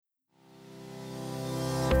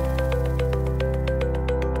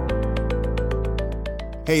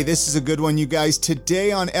Hey, this is a good one, you guys.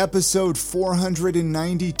 Today on episode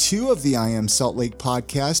 492 of the I Am Salt Lake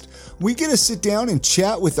podcast, we get to sit down and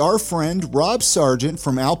chat with our friend Rob Sargent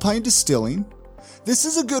from Alpine Distilling. This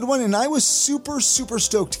is a good one, and I was super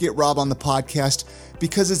stoked to get Rob on the podcast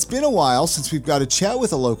because it's been a while since we've got to chat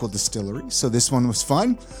with a local distillery, so this one was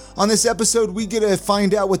fun. On this episode, we get to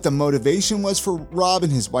find out what the motivation was for Rob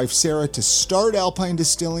and his wife Sarah to start Alpine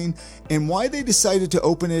Distilling and why they decided to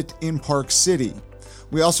open it in Park City.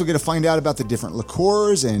 We also get to find out about the different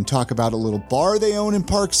liqueurs and talk about a little bar they own in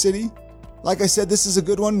Park City. Like I said, this is a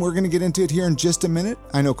good one. We're going to get into it here in just a minute.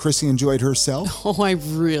 I know Chrissy enjoyed herself. Oh, I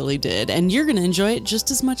really did. And you're going to enjoy it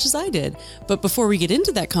just as much as I did. But before we get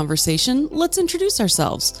into that conversation, let's introduce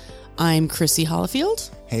ourselves. I'm Chrissy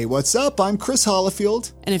Hollifield. Hey, what's up? I'm Chris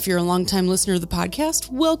Hollifield. And if you're a longtime listener of the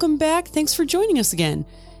podcast, welcome back. Thanks for joining us again.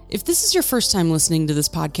 If this is your first time listening to this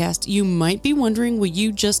podcast, you might be wondering what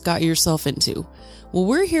you just got yourself into. Well,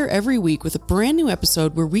 we're here every week with a brand new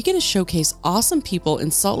episode where we get to showcase awesome people in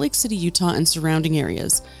Salt Lake City, Utah, and surrounding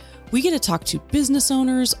areas. We get to talk to business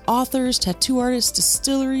owners, authors, tattoo artists,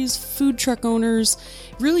 distilleries, food truck owners,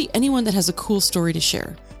 really anyone that has a cool story to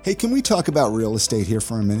share. Hey, can we talk about real estate here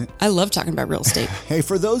for a minute? I love talking about real estate. Hey,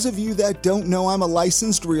 for those of you that don't know, I'm a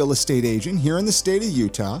licensed real estate agent here in the state of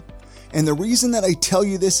Utah. And the reason that I tell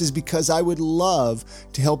you this is because I would love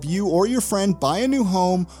to help you or your friend buy a new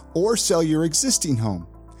home or sell your existing home.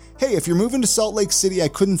 Hey, if you're moving to Salt Lake City, I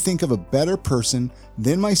couldn't think of a better person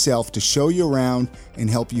than myself to show you around and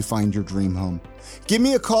help you find your dream home. Give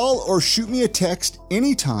me a call or shoot me a text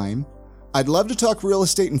anytime. I'd love to talk real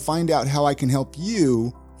estate and find out how I can help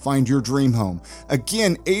you find your dream home.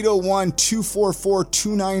 Again,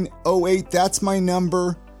 801-244-2908. That's my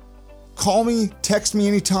number. Call me, text me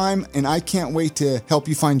anytime, and I can't wait to help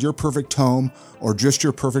you find your perfect home or just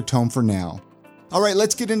your perfect home for now. All right,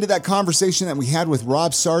 let's get into that conversation that we had with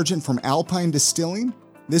Rob Sargent from Alpine Distilling.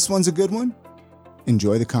 This one's a good one.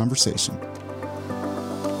 Enjoy the conversation.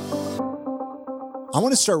 I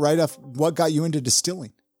want to start right off. What got you into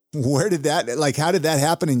distilling? How did that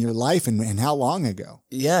happen in your life and how long ago?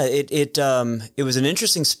 Yeah, it was an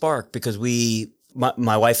interesting spark because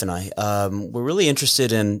my wife and I, were really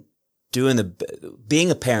interested in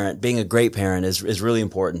being a parent, being a great parent is really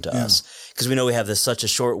important to us because we know we have such a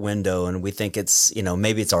short window and we think it's,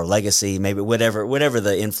 maybe it's our legacy, maybe whatever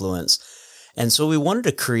the influence. And so we wanted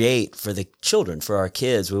to create for the children, for our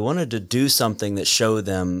kids, we wanted to do something that showed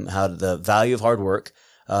them how the value of hard work,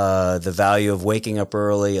 the value of waking up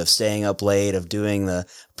early, of staying up late, of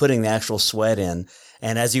putting the actual sweat in.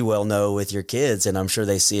 And as you well know with your kids, and I'm sure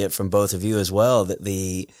they see it from both of you as well, that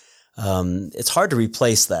it's hard to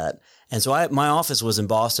replace that. And so my office was in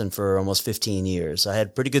Boston for almost 15 years. I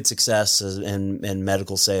had pretty good success in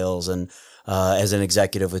medical sales and as an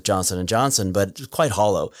executive with Johnson & Johnson, but it was quite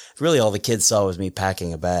hollow. Really all the kids saw was me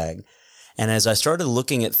packing a bag. And as I started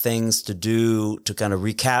looking at things to do to kind of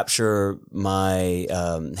recapture my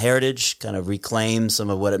heritage, kind of reclaim some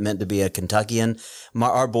of what it meant to be a Kentuckian,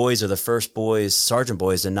 our boys are the first sergeant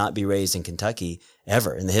boys to not be raised in Kentucky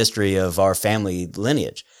ever in the history of our family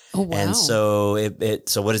lineage. Oh, wow. And so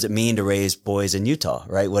so what does it mean to raise boys in Utah,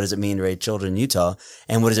 right? What does it mean to raise children in Utah?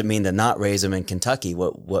 And what does it mean to not raise them in Kentucky?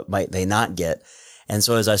 What might they not get? And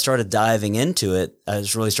so as I started diving into it, I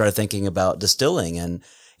just really started thinking about distilling and,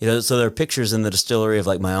 so there are pictures in the distillery of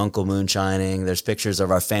like my uncle moonshining. There's pictures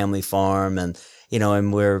of our family farm and,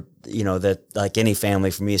 and we're, that like any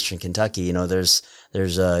family from Eastern Kentucky, there's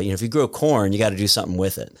if you grow corn, you got to do something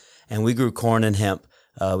with it. And we grew corn and hemp.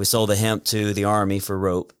 We sold the hemp to the Army for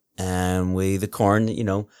rope. And the corn,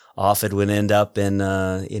 often would end up in,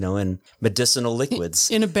 in medicinal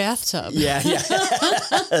liquids. In a bathtub. Yeah.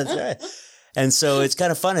 That's right. And so it's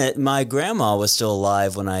kind of fun. My grandma was still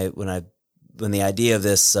alive when the idea of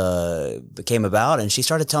this, came about. And she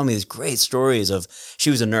started telling me these great stories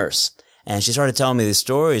she was a nurse. And she started telling me these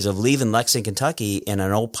stories of leaving Lexington, Kentucky in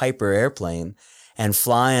an old Piper airplane and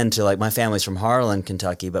flying to, like, my family's from Harlan,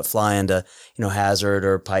 Kentucky, but flying to, Hazard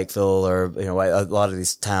or Pikeville or, a lot of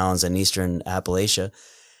these towns in eastern Appalachia.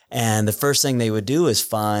 And the first thing they would do is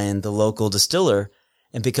find the local distiller.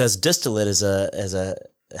 And because distillate is a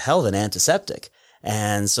hell of an antiseptic.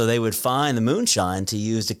 And so they would find the moonshine to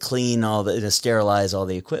use to clean to sterilize all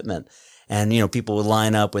the equipment. And, people would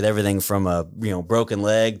line up with everything from a, broken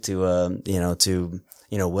leg to,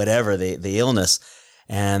 whatever the illness.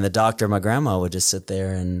 And the doctor, my grandma, would just sit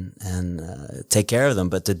there and take care of them.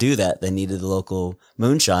 But to do that, they needed the local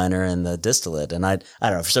moonshiner and the distillate. And I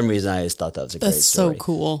don't know, for some reason, I just thought that was a great story. That's so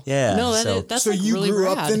cool. Yeah. No, that's so like you really grew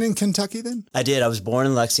rad. up then in Kentucky then? I did. I was born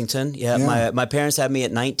in Lexington. Yeah. My parents had me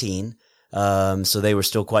at 19. So they were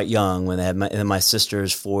still quite young when they had and my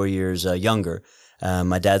sister's 4 years younger.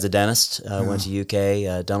 My dad's a dentist, went to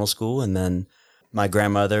UK dental school, and then my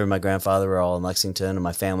grandmother and my grandfather were all in Lexington, and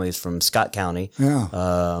my family is from Scott County,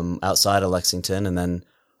 outside of Lexington, and then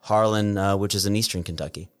Harlan, which is in eastern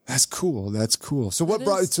Kentucky. That's cool. That's cool. So what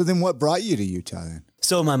brought you to Utah then?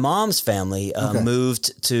 So my mom's family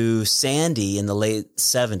moved to Sandy in the late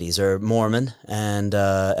 70s. They're Mormon and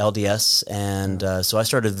LDS. And so I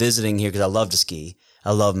started visiting here because I love to ski.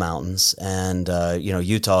 I love mountains. And,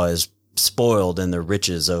 Utah is spoiled in the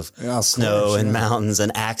riches of snow and mountains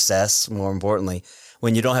and access, more importantly.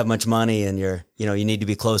 When you don't have much money and you need to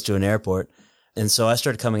be close to an airport. And so I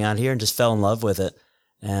started coming out here and just fell in love with it.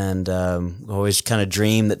 And always kind of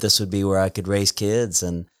dreamed that this would be where I could raise kids,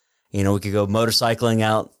 and we could go motorcycling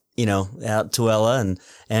out out to Tooele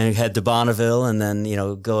and head to Bonneville, and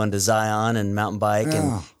then go into Zion and mountain bike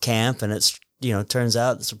and camp, and it's turns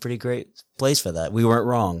out it's a pretty great place for that. We weren't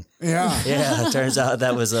wrong. Yeah, it turns out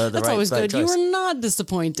that was the that's right. Always right good. choice. You were not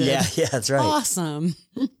disappointed. Yeah, that's right. Awesome.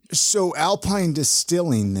 So Alpine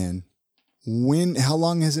Distilling, then, how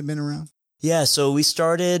long has it been around? Yeah, so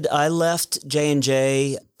I left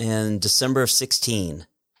J&J in December of 16.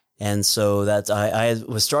 And so I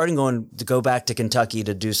was starting to go back to Kentucky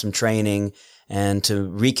to do some training and to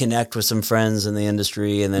reconnect with some friends in the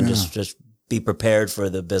industry, and then just be prepared for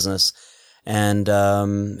the business. And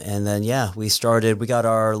then, we got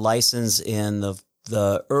our license in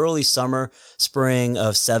the early spring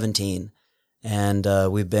of 17.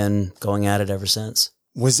 And we've been going at it ever since.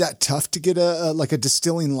 Was that tough to get a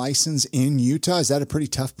distilling license in Utah? Is that a pretty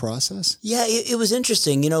tough process? Yeah, it was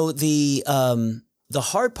interesting. The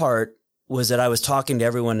hard part was that I was talking to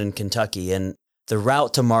everyone in Kentucky, and the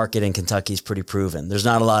route to market in Kentucky is pretty proven. There's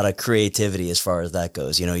not a lot of creativity as far as that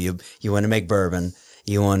goes. You want to make bourbon.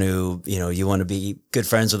 You want to be good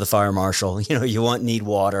friends with the fire marshal. You need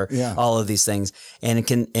water, all of these things. And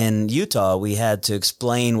in Utah, we had to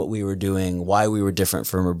explain what we were doing, why we were different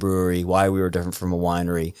from a brewery, why we were different from a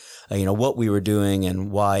winery, what we were doing and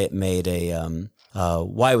why it made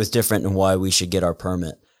why it was different and why we should get our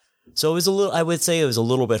permit. So it was I would say it was a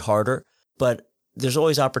little bit harder, but there's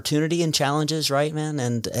always opportunity and challenges, right, man?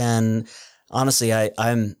 And honestly, I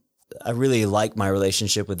really like my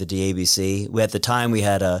relationship with the DABC. At the time, we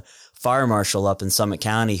had a fire marshal up in Summit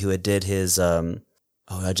County who had did his, I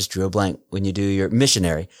just drew a blank, when you do your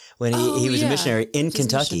missionary, when he was a missionary in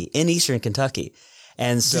Kentucky, in Eastern Kentucky.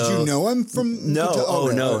 And so, did you know him from? No,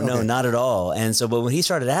 no, not at all. And so, but when he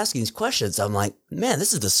started asking these questions, I'm like, man,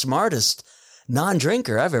 this is the smartest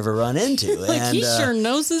non-drinker I've ever run into. Like, he sure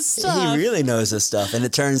knows his stuff. He really knows his stuff. And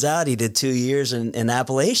it turns out he did 2 years in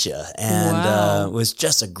Appalachia and was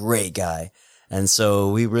just a great guy. And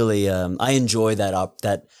so we really, I enjoy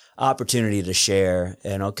that opportunity to share,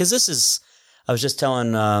 cause I was just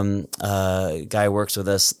telling, a guy who works with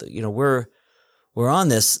us, we're on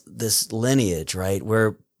this lineage, right?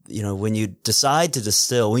 Where, when you decide to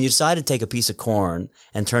distill, when you decide to take a piece of corn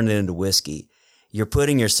and turn it into whiskey, you're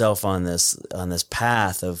putting yourself on this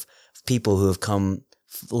path of people who have come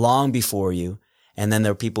long before you. And then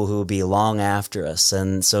there are people who will be long after us.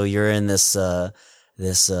 And so you're in this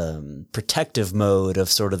protective mode of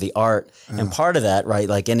sort of the art. And part of that, right,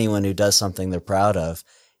 like anyone who does something they're proud of,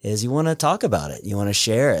 is you want to talk about it. You want to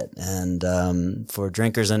share it. And, for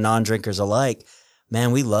drinkers and non-drinkers alike,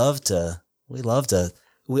 man,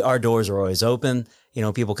 our doors are always open.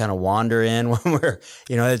 People kind of wander in when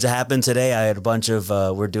it happened today. I had a bunch of,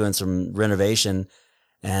 we're doing some renovation,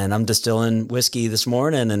 and I'm distilling whiskey this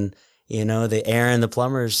morning, and, the Aaron, the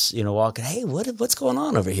plumbers, walking, hey, what's going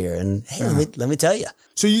on over here? And hey, let me tell you.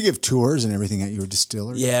 So you give tours and everything at your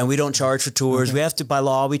distillery? Yeah. And we don't charge for tours. Okay. We have to, by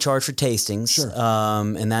law, we charge for tastings. Sure.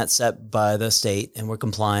 And that's set by the state, and we're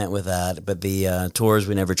compliant with that. But the, tours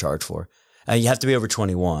we never charge for. You have to be over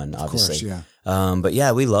 21, obviously. Of course, but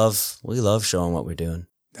yeah, we love showing what we're doing.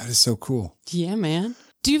 That is so cool. Yeah, man.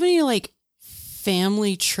 Do you have any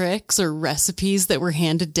family tricks or recipes that were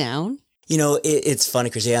handed down? It's funny,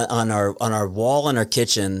 Chris. Yeah, on our wall in our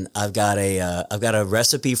kitchen, I've got a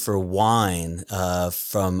recipe for wine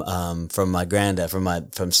from my granddad,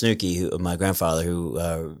 from Snooky, my grandfather,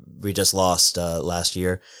 who we just lost last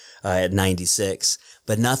year at 96.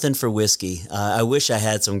 But nothing for whiskey. I wish I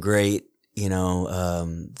had some great insight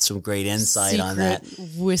on that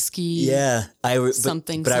whiskey. Yeah,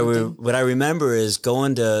 what I remember is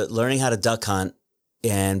learning how to duck hunt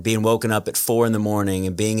and being woken up at 4 a.m.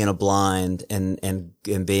 and being in a blind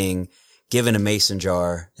and being given a mason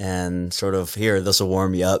jar and sort of, here, this will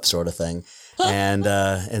warm you up, sort of thing. And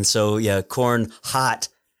so hot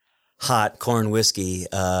corn whiskey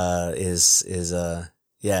is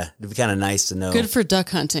Yeah. It'd be kind of nice to know. Good for duck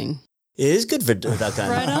hunting. It is good for duck hunting.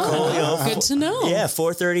 Right on. Cool, Good to know. Yeah,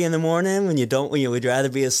 4:30 in the morning when you would rather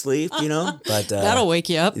be asleep, But That'll wake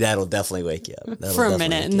you up that'll definitely wake you up for a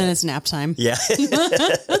minute, and then it's nap time. Yeah,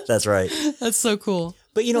 that's right. That's so cool.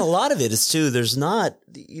 But a lot of it is too. There's not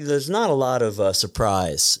a lot of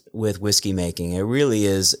surprise with whiskey making. It really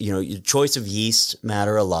is. Your choice of yeast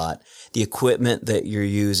matter a lot. The equipment that you're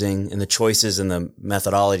using and the choices and the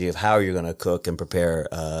methodology of how you're going to cook and prepare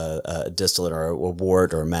a distillate or a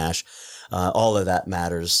wort or a mash, all of that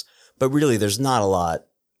matters. But really, there's not a lot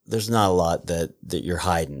that you're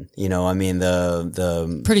hiding.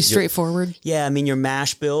 Pretty straightforward. Yeah. Your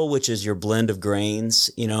mash bill, which is your blend of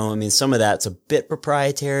grains, some of that's a bit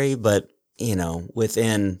proprietary, but,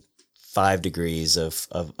 within 5 degrees of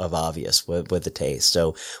obvious with the taste.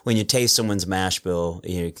 So when you taste someone's mash bill,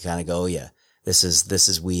 you kind of go, yeah, this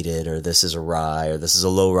is wheated, or this is a rye, or this is a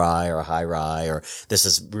low rye or a high rye, or this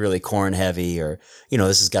is really corn heavy, or,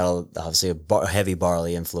 this has got obviously a heavy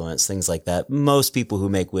barley influence, things like that. Most people who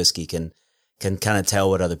make whiskey can kind of tell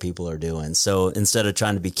what other people are doing. So instead of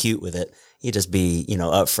trying to be cute with it, you just be,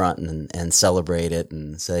 upfront and celebrate it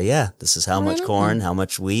and say, yeah, this is how much corn, how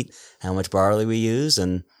much wheat, how much barley we use.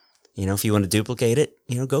 And, if you want to duplicate it,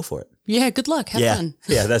 go for it. Yeah. Good luck. Have fun.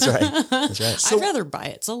 Yeah, that's right. That's right. So, I'd rather buy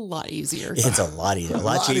it. It's a lot easier. It's a lot easier. A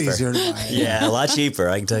lot cheaper. Easier to buy. Yeah, a lot cheaper.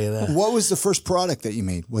 I can tell you that. What was the first product that you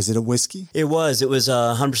made? Was it a whiskey? It was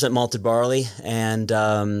 100% malted barley. And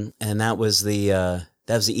that was the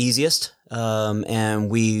easiest. And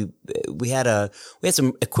we had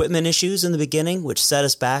some equipment issues in the beginning, which set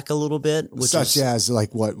us back a little bit. Such as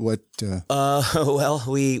like what? Well,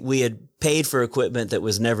 we had paid for equipment that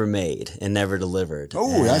was never made and never delivered.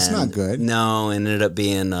 Oh, that's not good. No, it ended up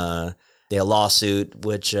being a lawsuit,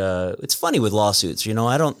 which it's funny with lawsuits.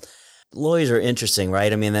 Lawyers are interesting, right?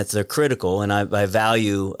 They're critical, and I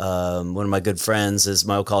value one of my good friends is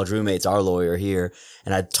my old college roommate's our lawyer here,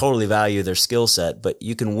 and I totally value their skill set. But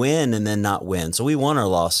you can win and then not win. So we won our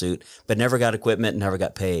lawsuit, but never got equipment, never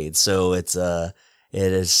got paid. So it's an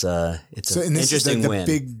interesting win.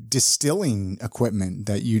 Big distilling equipment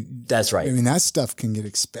that you. That's right. That stuff can get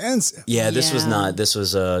expensive. Yeah, this was not. This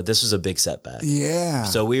was a big setback. Yeah.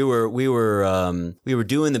 So we were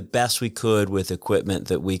doing the best we could with equipment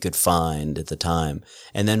that we could find at the time,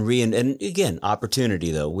 and then and again,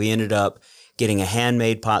 opportunity though. We ended up getting a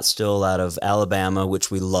handmade pot still out of Alabama,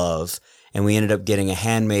 which we love, and we ended up getting a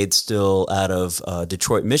handmade still out of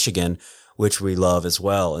Detroit, Michigan, which we love as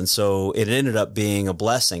well. And so it ended up being a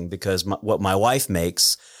blessing because what my wife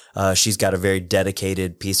makes, she's got a very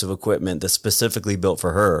dedicated piece of equipment that's specifically built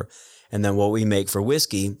for her. And then what we make for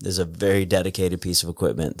whiskey is a very dedicated piece of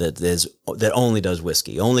equipment that only does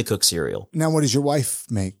whiskey, only cooks cereal. Now, what does your wife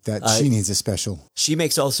make that she needs a special? She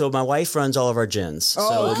makes my wife runs all of our gins.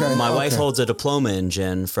 Oh, so okay. My wife holds a diploma in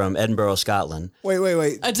gin from Edinburgh, Scotland.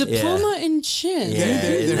 Wait. A diploma in gin. Yeah,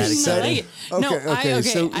 they're exciting. Okay.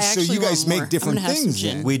 So you guys make different things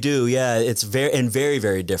then? We do. Yeah. It's very,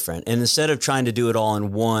 very different. And instead of trying to do it all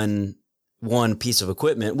in one piece of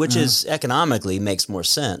equipment, which is economically makes more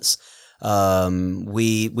sense.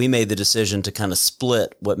 We made the decision to kind of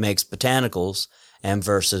split what makes botanicals and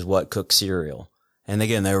versus what cooks cereal. And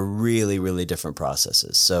again, they're really, really different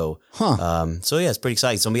processes. So, it's pretty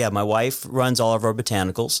exciting. So my wife runs all of our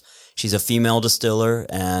botanicals. She's a female distiller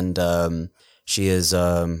and, she is,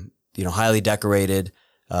 highly decorated.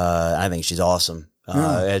 I think she's awesome.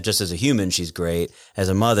 Just as a human, she's great. As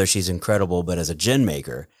a mother, she's incredible. But as a gin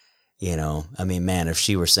maker, if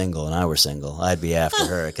she were single and I were single, I'd be after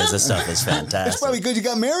her because this stuff is fantastic. It's probably good you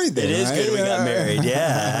got married then. It is good we got married.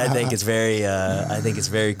 Yeah. I think it's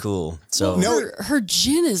very cool. So her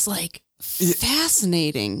gin is like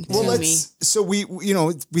fascinating to me. So we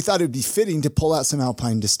thought it'd be fitting to pull out some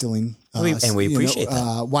Alpine Distilling. And we appreciate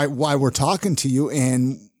that. Why we're talking to you,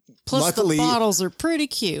 and plus luckily, the bottles are pretty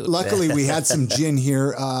cute. Luckily, we had some gin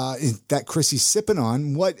here that Chrissy's sipping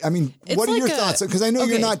on. What are your thoughts? Because I know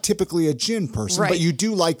you're not typically a gin person, but you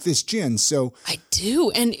do like this gin. So I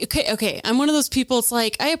do. And okay. I'm one of those people. It's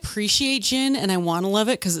like I appreciate gin and I want to love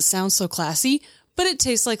it because it sounds so classy, but it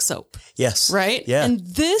tastes like soap. Yes. Right? Yeah. And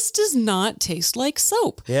this does not taste like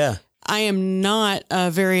soap. Yeah. I am not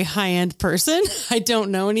a very high-end person. I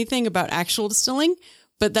don't know anything about actual distilling,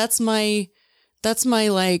 but that's my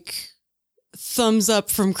like thumbs up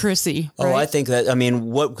from Chrissy. Right? Oh, I think that,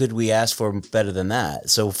 what could we ask for better than that?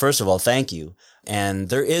 So first of all, thank you. And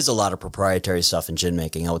there is a lot of proprietary stuff in gin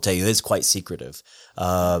making. I will tell you, it's quite secretive.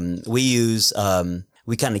 We use,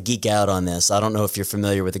 we kind of geek out on this. I don't know if you're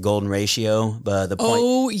familiar with the golden ratio, but the point.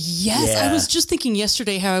 Oh, yes. Yeah. I was just thinking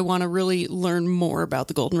yesterday how I want to really learn more about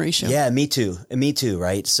the golden ratio. Yeah, me too. Me too.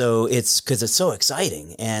 Right. So it's because it's so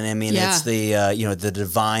exciting. And I mean, it's the, the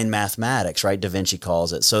divine mathematics, right? Da Vinci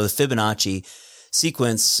calls it. So the Fibonacci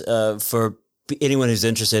sequence, for anyone who's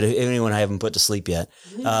interested, anyone I haven't put to sleep yet,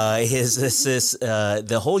 is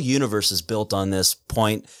the whole universe is built on this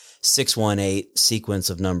 0.618 sequence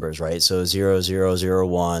of numbers, right? So 0, 0, 0,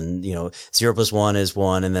 1, 0 plus 1 is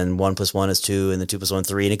 1, and then 1 plus 1 is 2, and then 2 plus 1,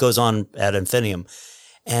 3, and it goes on ad infinitum.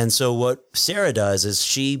 And so what Sarah does is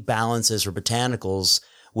she balances her botanicals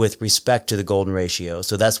with respect to the golden ratio.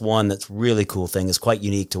 So that's one that's really cool thing. It's quite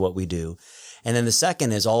unique to what we do. And then the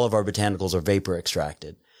second is all of our botanicals are vapor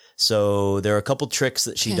extracted. So there are a couple tricks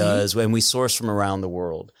that she does when we source from around the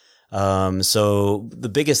world. So the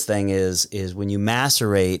biggest thing is when you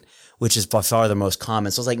macerate, which is by far the most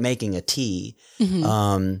common. So it's like making a tea.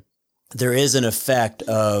 There is an effect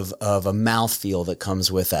of a mouthfeel that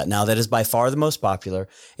comes with that. Now that is by far the most popular.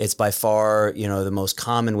 It's by far, the most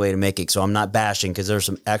common way to make it. So I'm not bashing because there's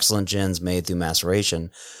some excellent gins made through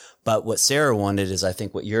maceration. But what Sarah wanted is I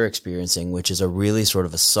think what you're experiencing, which is a really sort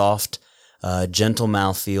of a soft, gentle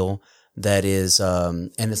mouthfeel that is,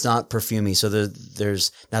 and it's not perfumey. So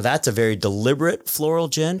now that's a very deliberate floral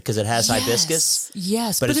gin because it has hibiscus.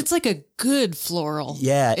 Yes, but it's like a good floral.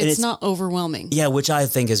 Yeah. It's not overwhelming. Yeah, which I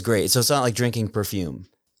think is great. So it's not like drinking perfume.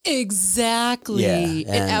 Exactly.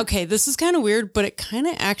 Yeah, okay, this is kind of weird, but it kind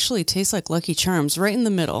of actually tastes like Lucky Charms right in the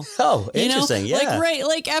middle. Oh, interesting. Yeah.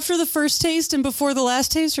 Like after the first taste and before the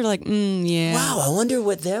last taste, you're like, yeah. Wow, I wonder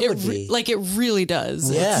what that would be. It really does.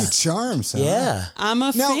 Yeah. Lucky Charms. Huh? Yeah. I'm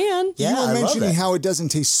a fan. You I were love mentioning it. how it doesn't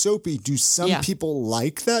taste soapy. Do some people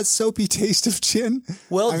like that soapy taste of gin?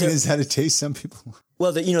 Well, is that a taste some people?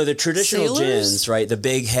 Well, the traditional Sailors? gins, right? The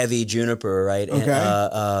big, heavy juniper, right?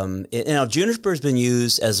 Okay. And, juniper's been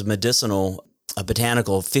used as a medicinal,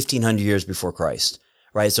 botanical 1,500 years before Christ,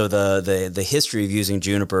 right? So the history of using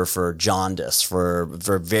juniper for jaundice, for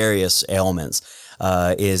various ailments,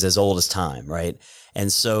 is as old as time, right?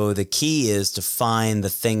 And so the key is to find the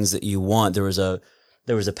things that you want. There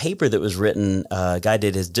was a paper that was written, a guy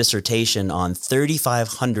did his dissertation on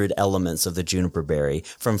 3,500 elements of the juniper berry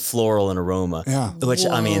from floral and aroma. Yeah. Which,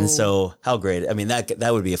 so how great. I mean,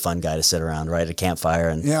 that would be a fun guy to sit around, right? At a campfire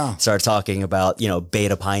and start talking about,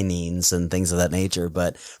 beta pinene and things of that nature.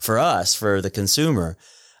 But for us, for the consumer,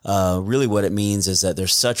 really what it means is that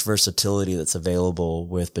there's such versatility that's available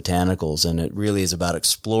with botanicals. And it really is about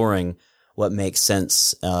exploring what makes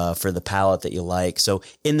sense, for the palate that you like. So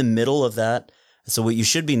in the middle of that, so what you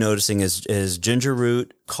should be noticing is ginger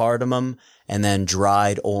root, cardamom, and then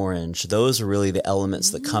dried orange. Those are really the elements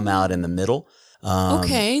that come out in the middle.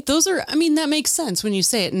 Okay. Those are, that makes sense when you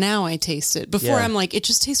say it. Now I taste it. Before Yeah. I'm like, it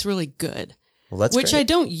just tastes really good. Well, that's Which great. I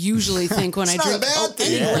don't usually think when I not a drink bad thing.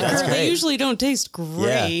 any Yeah, that's liquor. They great. usually don't taste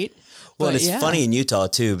great. Well, But and it's funny in Utah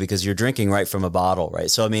too, because you're drinking right from a bottle, right?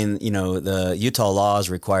 So, the Utah laws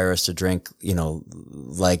require us to drink,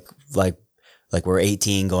 like we're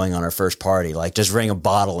 18 going on our first party, like just bring a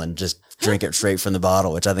bottle and just drink it straight from the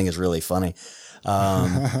bottle, which I think is really funny.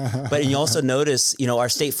 But you also notice, our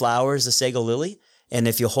state flower is the sago lily. And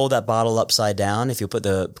if you hold that bottle upside down, if you put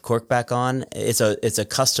the cork back on, it's a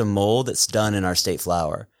custom mold that's done in our state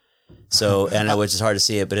flower. So, I know which is hard to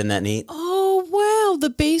see it, but isn't that neat? Oh, wow. The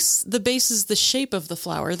base is the shape of the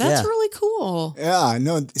flower. That's Yeah. really cool. Yeah,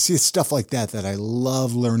 no, see, it's stuff like that I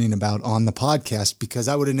love learning about on the podcast because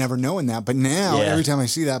I would have never known that. But now, every time I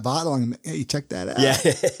see that bottle, I'm like, hey, check that out. Yeah.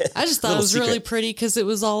 I just thought it was really pretty because it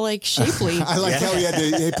was all like shapely. I like how you had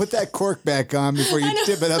to put that cork back on before you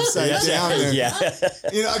tip it upside down there. Yeah.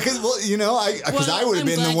 Because I would have I'm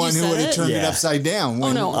been the glad one you who said would have it. turned it Yeah. upside down.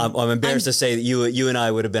 Oh, no. I'm embarrassed to say that you and I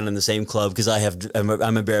would have been in the same club because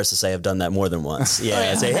I'm embarrassed to say I've done that more than once.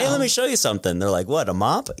 Yeah. I say, hey, let me show you something. They're like, what, a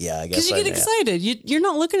mop? Yeah, I guess. Because you get excited. You're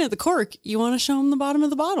not looking at the cork. You want to show them the bottom of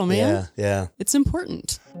the bottle, man. Yeah. It's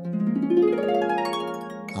important.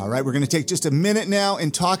 All right, we're going to take just a minute now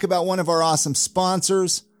and talk about one of our awesome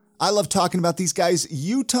sponsors. I love talking about these guys,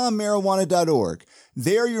 UtahMarijuana.org.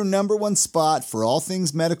 They're your number one spot for all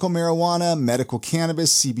things medical marijuana, medical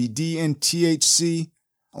cannabis, CBD, and THC.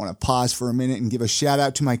 I want to pause for a minute and give a shout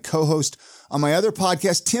out to my co-host on my other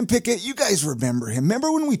podcast, Tim Pickett. You guys remember him. Remember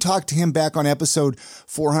when we talked to him back on episode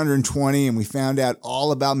 420 and we found out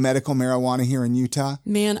all about medical marijuana here in Utah?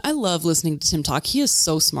 Man, I love listening to Tim talk. He is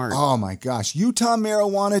so smart. Oh my gosh.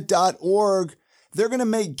 UtahMarijuana.org. They're going to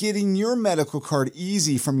make getting your medical card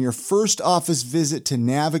easy from your first office visit to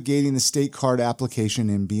navigating the state card application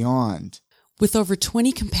and beyond. With over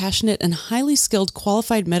 20 compassionate and highly skilled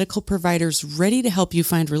qualified medical providers ready to help you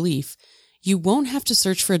find relief, you won't have to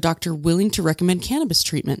search for a doctor willing to recommend cannabis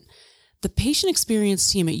treatment. The patient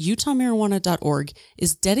experience team at utahmarijuana.org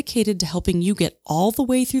is dedicated to helping you get all the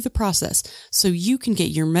way through the process so you can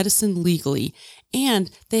get your medicine legally.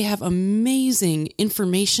 And they have amazing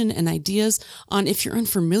information and ideas on if you're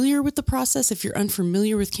unfamiliar with the process, if you're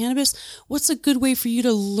unfamiliar with cannabis, what's a good way for you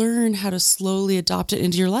to learn how to slowly adopt it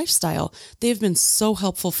into your lifestyle. They've been so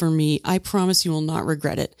helpful for me. I promise you will not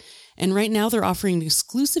regret it. And right now they're offering an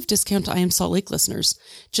exclusive discount to I Am Salt Lake listeners.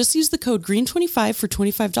 Just use the code GREEN25 for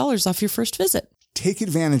 $25 off your first visit. Take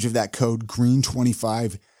advantage of that code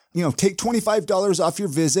GREEN25. Take $25 off your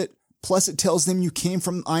visit. Plus it tells them you came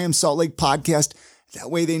from I Am Salt Lake podcast. That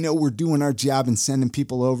way they know we're doing our job and sending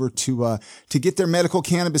people over to get their medical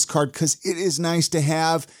cannabis card, because it is nice to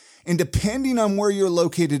have. And depending on where you're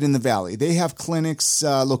located in the Valley, they have clinics,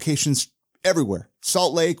 locations everywhere.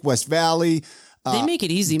 Salt Lake, West Valley. They make it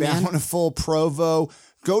easy, man. Bountiful, Provo.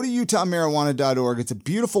 Go to utahmarijuana.org. It's a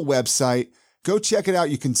beautiful website. Go check it out.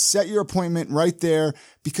 You can set your appointment right there,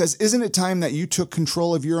 because isn't it time that you took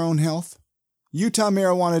control of your own health?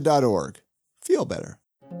 utahmarijuana.org. Feel better.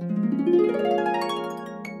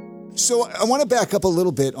 So I want to back up a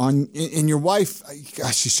little bit on, and your wife,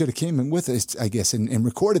 gosh, she should have came in with us, I guess, and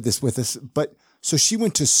recorded this with us, but so she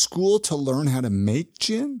went to school to learn how to make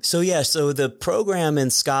gin? So the program in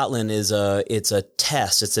Scotland is it's a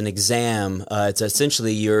test, it's an exam. It's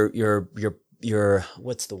essentially your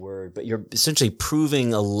what's the word? But you're essentially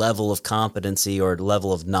proving a level of competency or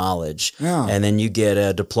level of knowledge. Yeah. And then you get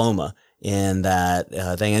a diploma in that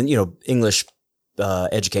thing. And, English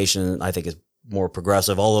education, I think, is more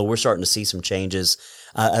progressive, although we're starting to see some changes.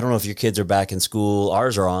 I don't know if your kids are back in school.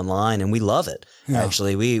 Ours are online, and we love it. Yeah.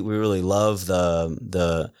 Actually, we really love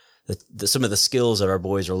the some of the skills that our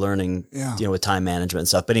boys are learning, with time management and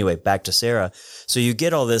stuff. But anyway, back to Sarah. So you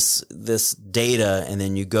get all this data, and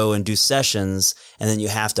then you go and do sessions, and then you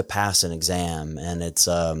have to pass an exam, and it's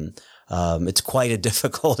quite a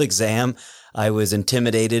difficult exam. I was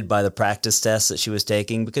intimidated by the practice tests that she was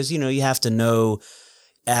taking, because, you have to know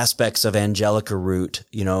aspects of Angelica root,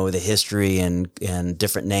 the history and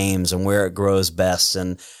different names and where it grows best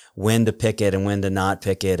and when to pick it and when to not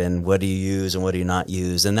pick it and what do you use and what do you not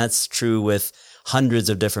use. And that's true with hundreds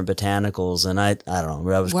of different botanicals. And I don't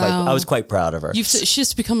know, I was quite proud of her. She has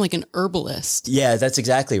to become like an herbalist. Yeah, that's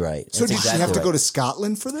exactly right. So did she have to go to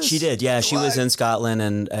Scotland for this? She did. Yeah. She was in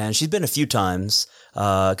Scotland and she's been a few times,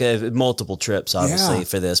 multiple trips obviously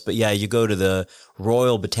for this, but you go to the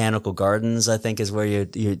Royal Botanical Gardens, I think is where you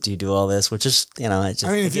do all this, which is, if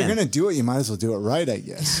you're going to do it, you might as well do it right, I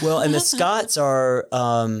guess. Well, and the Scots are,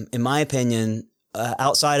 in my opinion,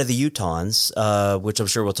 outside of the Utahns, which I'm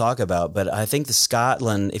sure we'll talk about, but I think the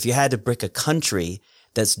Scotland, if you had to pick a country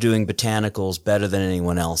that's doing botanicals better than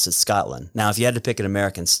anyone else, it's Scotland. Now, if you had to pick an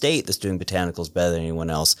American state that's doing botanicals better than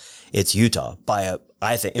anyone else, it's Utah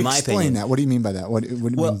I think, in my opinion. Explain that. What do you mean by that? What do you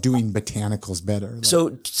mean doing botanicals better? Like,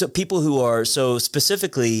 so people who are,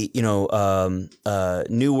 specifically,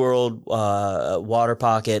 New World, Water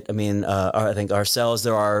Pocket, I think ourselves,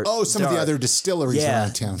 there are. Oh, some of the other distilleries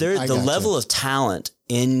around town. The level of talent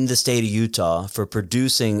in the state of Utah for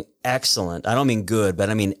producing excellent, I don't mean good, but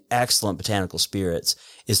I mean excellent botanical spirits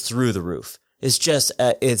is through the roof. It's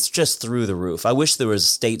just through the roof. I wish there was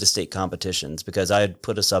state to state competitions, because I'd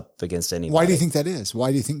put us up against anybody. Why do you think that is?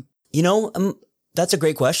 Why do you think? That's a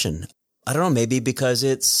great question. I don't know. Maybe because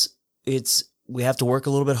we have to work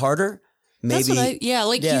a little bit harder. Maybe. You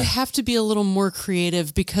have to be a little more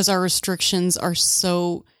creative because our restrictions are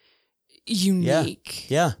so unique.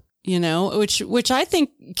 Yeah. Which I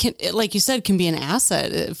think can, like you said, can be an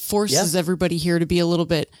asset. It forces everybody here to be a little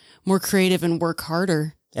bit more creative and work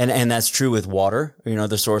harder. And that's true with water, the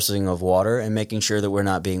sourcing of water and making sure that we're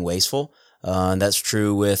not being wasteful. And that's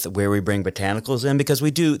true with where we bring botanicals in, because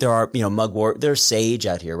there are, mugwort, there's sage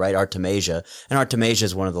out here, right? Artemisia. And Artemisia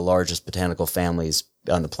is one of the largest botanical families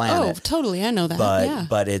on the planet. Oh, totally. I know that.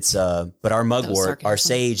 But our mugwort, our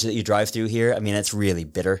sage that you drive through here, it's really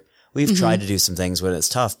bitter. We've tried to do some things when it's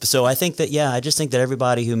tough. So I think that, I just think that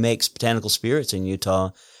everybody who makes botanical spirits in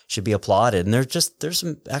Utah should be applauded. And there's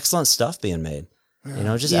some excellent stuff being made.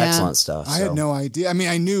 Excellent stuff. I had no idea.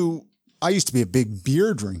 I used to be a big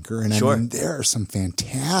beer drinker, and there are some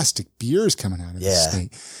fantastic beers coming out of this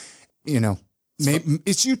state. Maybe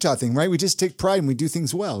it's Utah thing, right? We just take pride and we do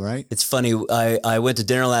things well, right? It's funny. I went to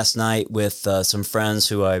dinner last night with some friends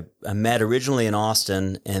who I met originally in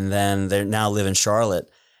Austin, and then they now live in Charlotte.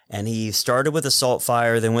 And he started with a Salt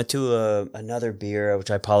Fire, then went to another beer,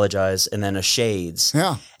 which I apologize, and then a Shades.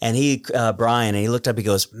 Yeah. And Brian, he looked up, he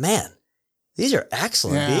goes, "Man, these are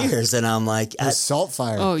excellent beers. And I'm like, The Salt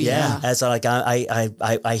Fire. Oh yeah. As like,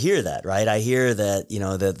 I hear that, right? I hear that,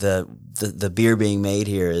 the beer being made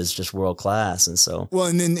here is just world class. And so, Well,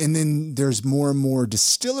 and then there's more and more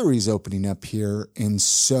distilleries opening up here. And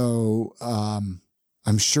so,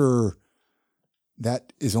 I'm sure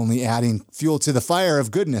that is only adding fuel to the fire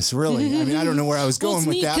of goodness, really. I mean, I don't know where I was going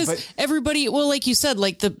with that, but everybody, like you said,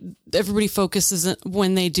 like everybody focuses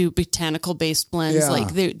when they do botanical based blends. Yeah.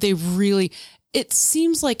 Like they really, it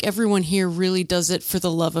seems like everyone here really does it for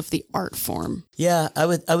the love of the art form. yeah, I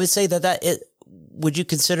would say would you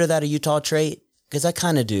consider that a Utah trait? Because I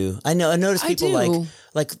kind of do. I notice people like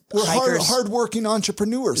we're hikers. hardworking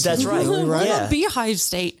entrepreneurs. That's right. Right? We're a beehive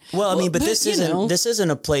state. Well, I mean, but this you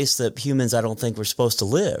isn't a place that humans, I don't think, we're supposed to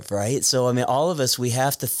live, right? So, I mean, all of us, we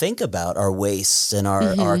have to think about our wastes and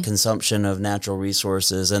our consumption of natural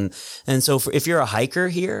resources, and so if you're a hiker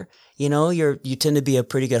here, you tend to be a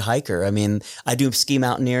pretty good hiker. I mean, I do ski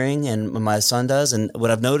mountaineering, and my son does, and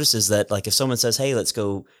what I've noticed is that, like, if someone says, "Hey, let's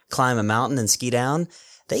go climb a mountain and ski down,"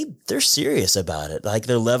 they're serious about it. Like,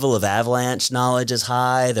 their level of avalanche knowledge is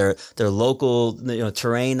high. Their local,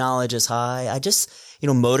 terrain knowledge is high. I just,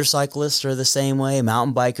 motorcyclists are the same way.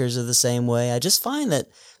 Mountain bikers are the same way. I just find that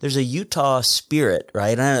there's a Utah spirit,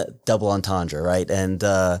 right? Double entendre, right? And,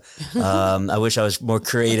 I wish I was more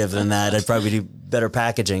creative than that. I'd probably do better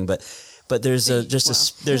packaging, but there's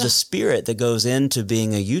there's a spirit that goes into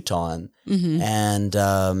being a Utahn. And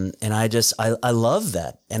I love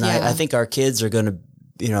that. And I think our kids are going to,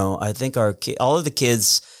 I think all of the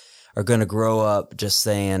kids are going to grow up just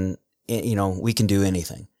saying, we can do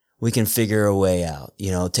anything. We can figure a way out,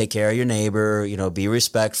 take care of your neighbor, be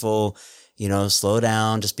respectful, slow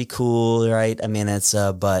down, just be cool. Right. I mean,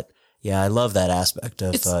 but yeah, I love that aspect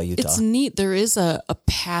of Utah. It's neat. There is a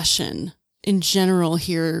passion in general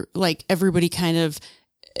here. Like, everybody kind of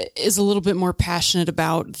is a little bit more passionate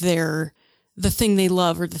about the thing they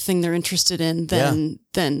love or the thing they're interested in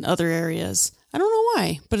than other areas. I don't know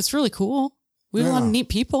why, but it's really cool. We have a lot of neat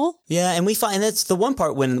people. Yeah, and we find that's the one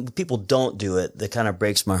part when people don't do it that kind of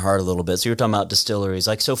breaks my heart a little bit. So you're talking about distilleries.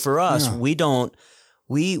 Like, so for us, we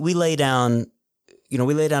lay down, we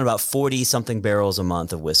lay down about 40 something barrels a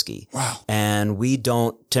month of whiskey. Wow. And we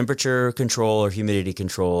don't temperature control or humidity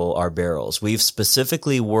control our barrels. We've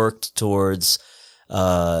specifically worked towards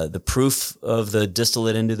the proof of the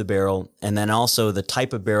distillate into the barrel, and then also the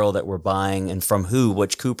type of barrel that we're buying and from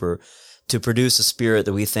which cooper, to produce a spirit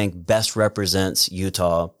that we think best represents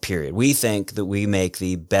Utah, period. We think that we make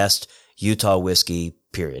the best Utah whiskey,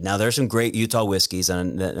 period. Now, there's some great Utah whiskeys,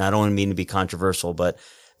 and I don't mean to be controversial, but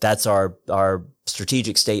that's our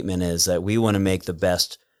strategic statement, is that we want to make the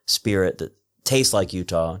best spirit that tastes like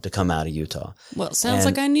Utah to come out of Utah. Well, it sounds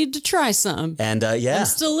like I need to try some. And I'm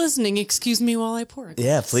still listening. Excuse me while I pour it.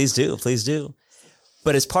 Yeah, please do. Please do.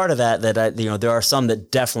 But as part of that there are some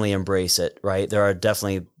that definitely embrace it, right? There are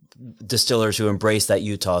definitely distillers who embrace that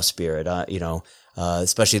Utah spirit,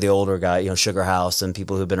 especially the older guy, Sugar House and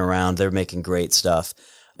people who've been around, they're making great stuff.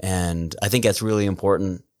 And I think that's really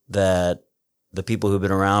important that the people who've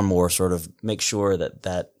been around more sort of make sure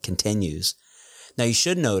that continues. Now, you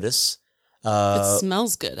should notice, it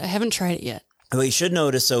smells good. I haven't tried it yet. Well, you should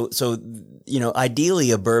notice. So,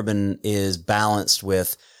 ideally a bourbon is balanced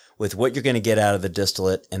with what you're going to get out of the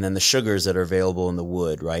distillate and then the sugars that are available in the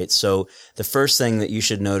wood, right? So the first thing that you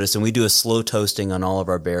should notice, and we do a slow toasting on all of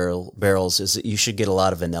our barrels, is that you should get a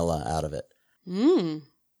lot of vanilla out of it.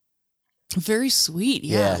 Very sweet.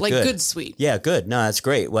 Yeah. Like good sweet. Yeah, good. No, that's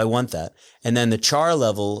great. Well, I want that. And then the char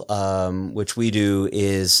level, which we do,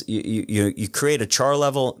 is you create a char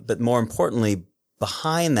level, but more importantly,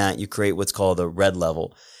 behind that, you create what's called a red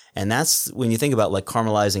level. And that's when you think about like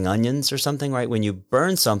caramelizing onions or something, right? When you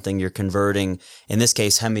burn something, you're converting, in this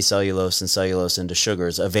case, hemicellulose and cellulose into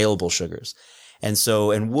sugars, available sugars. And so,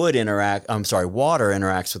 water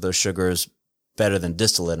interacts with those sugars better than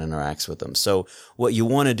distillate interacts with them. So what you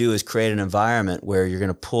want to do is create an environment where you're going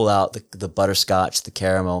to pull out the butterscotch, the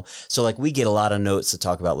caramel. So like we get a lot of notes that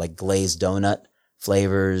talk about like glazed donut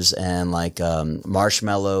flavors and like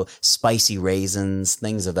marshmallow, spicy raisins,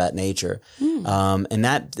 things of that nature. And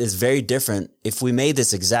that is very different. If we made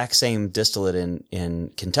this exact same distillate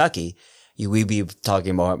in Kentucky, we'd be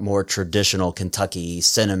talking about more traditional Kentucky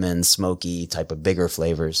cinnamon, smoky type of bigger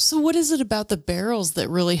flavors. So what is it about the barrels that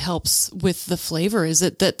really helps with the flavor? Is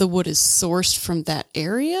it that the wood is sourced from that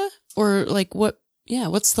area, or like what? Yeah,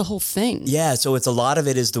 what's the whole thing? Yeah, so it's a lot of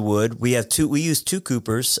it is the wood. We use two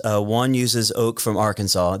coopers. One uses oak from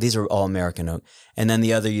Arkansas. These are all American oak. And then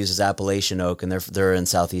the other uses Appalachian oak, and they're in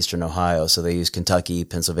southeastern Ohio. So they use Kentucky,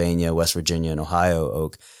 Pennsylvania, West Virginia, and Ohio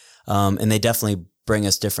oak. And they definitely bring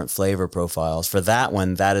us different flavor profiles. For that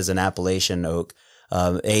one, that is an Appalachian oak,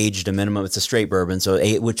 aged a minimum. It's a straight bourbon, so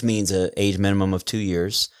which means a age minimum of 2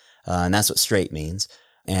 years, and that's what straight means.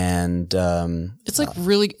 And it's like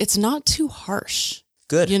really, it's not too harsh.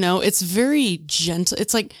 Good. You know, it's very gentle.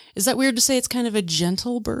 It's like, is that weird to say? It's kind of a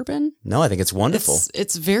gentle bourbon. No, I think it's wonderful.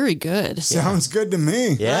 It's very good. Sounds good to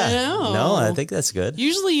me. Yeah. I know. No, I think that's good.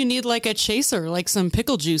 Usually you need like a chaser, like some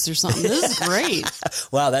pickle juice or something. This is great.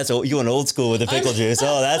 Wow, you went old school with the pickle juice.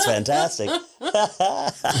 Oh, that's fantastic.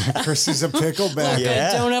 Chris is a pickleback.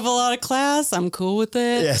 Yeah. I don't have a lot of class. I'm cool with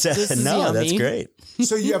it. Yes, This is no, yummy. that's great.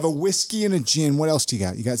 So you have a whiskey and a gin. What else do you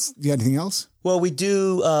got? You got anything else? Well, we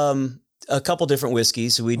do a couple different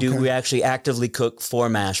whiskeys. We actually actively cook 4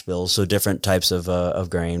 mash bills, so different types of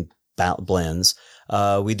grain blends.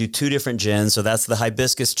 We do 2 different gins. So that's the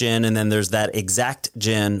hibiscus gin, and then there's that exact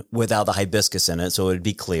gin without the hibiscus in it, so it'd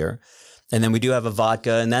be clear. And then we do have a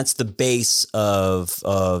vodka, and that's the base of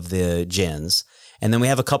the gins. And then we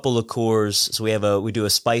have a couple liqueurs. So we do a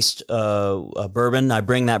spiced bourbon. I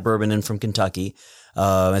bring that bourbon in from Kentucky.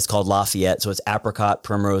 It's called Lafayette. So it's apricot,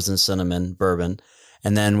 primrose, and cinnamon bourbon.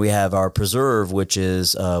 And then we have our preserve, which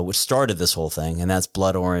started this whole thing, and that's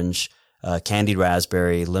blood orange, candied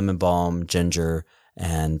raspberry, lemon balm, ginger,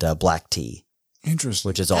 and black tea. Interesting.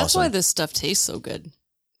 Which is That's awesome. why this stuff tastes so good.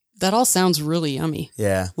 That all sounds really yummy.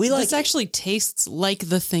 Yeah, This actually tastes like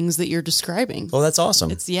the things that you're describing. Oh, that's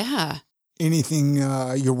awesome. Yeah. Anything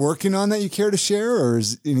you're working on that you care to share, or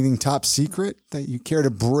is anything top secret that you care to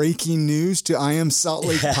breaking news to I Am Salt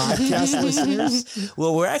Lake podcast listeners?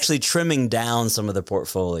 Well, we're actually trimming down some of the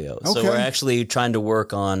portfolio. So Okay. we're actually trying to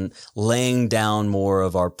work on laying down more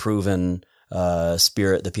of our proven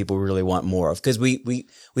spirit that people really want more of, because we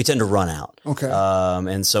tend to run out. Okay.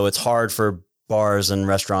 And so it's hard for bars and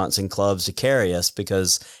restaurants and clubs to carry us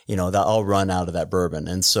because, they'll all run out of that bourbon.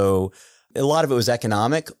 And so a lot of it was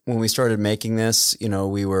economic. When we started making this,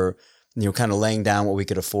 we were, kind of laying down what we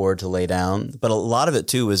could afford to lay down. But a lot of it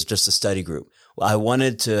too was just a study group. I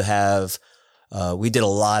wanted to have, we did a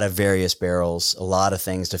lot of various barrels, a lot of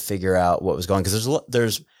things to figure out what was going, because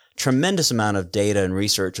there's tremendous amount of data and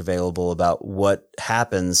research available about what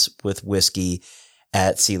happens with whiskey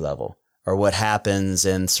at sea level, or what happens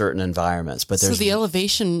in certain environments. But So the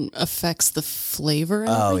elevation affects the flavor.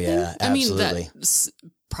 And Oh, everything? yeah, I mean, absolutely. that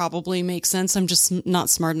probably makes sense. I'm just not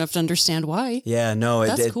smart enough to understand why. Yeah, no,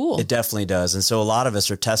 That's cool. It definitely does. And so a lot of us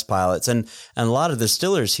are test pilots, and a lot of the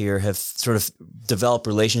distillers here have sort of developed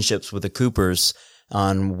relationships with the coopers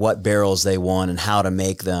on what barrels they want and how to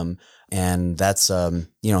make them. And that's,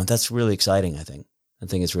 that's really exciting. I think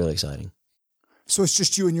it's really exciting. So it's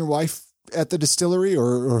just you and your wife at the distillery,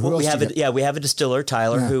 or who else? We have a distiller,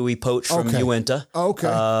 Tyler, who we poached from Uinta. Okay.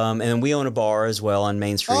 And then we own a bar as well on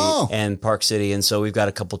Main Street and Park City. And so we've got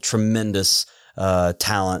a couple tremendous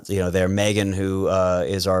talent, there. Megan, who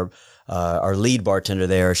is our lead bartender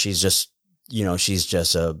there. She's just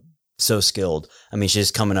so skilled. I mean,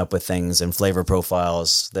 she's coming up with things and flavor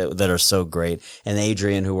profiles that are so great. And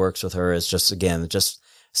Adrian, who works with her, is just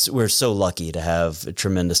we're so lucky to have a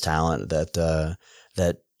tremendous talent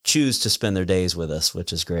that choose to spend their days with us,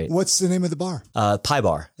 which is great. What's the name of the bar? Pie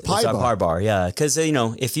Bar. Pie Bar. Pie Bar, yeah. Because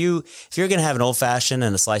if you're going to have an old fashioned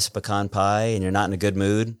and a slice of pecan pie and you're not in a good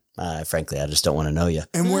mood, frankly, I just don't want to know you.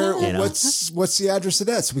 And what's the address of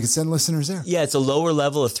that, so we can send listeners there? Yeah, it's a lower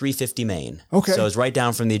level of 350 Main. Okay. So it's right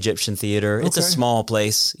down from the Egyptian Theater. It's a small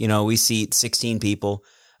place. We seat 16 people.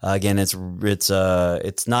 Again, it's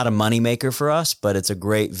not a moneymaker for us, but it's a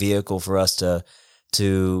great vehicle for us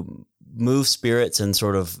to move spirits in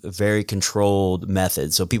sort of very controlled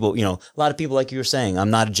methods. So people, a lot of people, like you were saying, I'm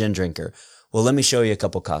not a gin drinker. Well, let me show you a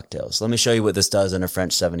couple cocktails. Let me show you what this does in a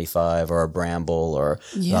French 75 or a Bramble or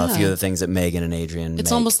a few of the things that Megan and Adrian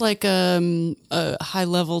It's make. almost like a high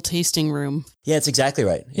level tasting room. Yeah, it's exactly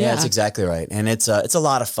right. Yeah. It's exactly right. And it's a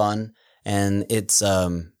lot of fun, and it's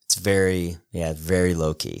very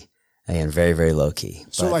low key. Again, very, very low key.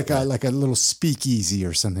 So like a little speakeasy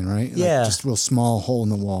or something, right? Yeah. Just a real small hole in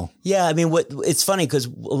the wall. Yeah, I mean, it's funny because a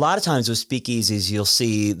lot of times with speakeasies, you'll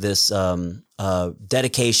see this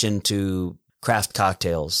dedication to craft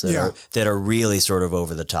cocktails that are really sort of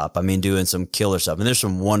over the top. I mean, doing some killer stuff. And there's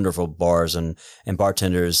some wonderful bars and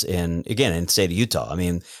bartenders in the state of Utah. I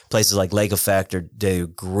mean, places like Lake Effect do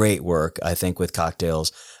great work, I think, with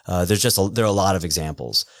cocktails. There are a lot of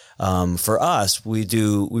examples. For us, we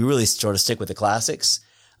really sort of stick with the classics.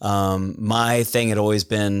 My thing had always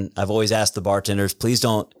been, I've always asked the bartenders, please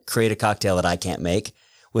don't create a cocktail that I can't make,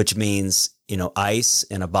 which means, ice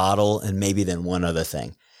in a bottle and maybe then one other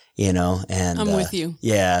thing. and I'm with you.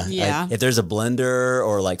 Yeah. Yeah. If there's a blender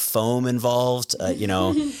or like foam involved,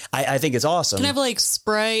 I think it's awesome. Can I have like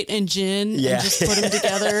Sprite and gin and just put them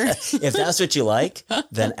together? If that's what you like,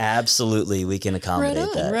 then absolutely we can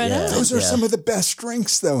accommodate that. Right on. Those are some of the best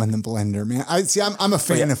drinks though in the blender, man. I'm a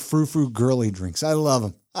fan of frou-frou girly drinks. I love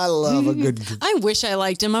them. I love a good. I wish I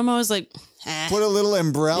liked him. I'm always like, Put a little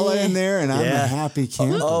umbrella in there, and I'm a happy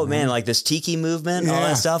camper. Oh man, like this tiki movement, all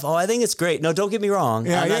that stuff. Oh, I think it's great. No, don't get me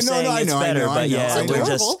wrong. I'm not saying it's better, but we're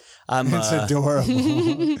just. It's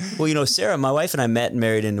adorable. Well, Sarah, my wife and I met and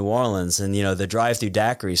married in New Orleans, and the drive-through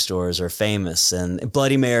daiquiri stores are famous, and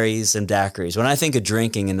Bloody Marys and daiquiris. When I think of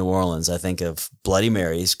drinking in New Orleans, I think of Bloody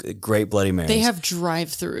Marys, great Bloody Marys. They have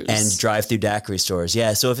drive-throughs and drive-through daiquiri stores.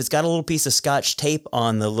 Yeah, so if it's got a little piece of Scotch tape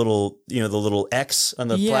on the little, the little X on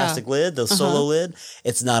the plastic lid, the solo lid,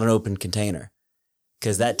 it's not an open container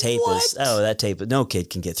because that tape no kid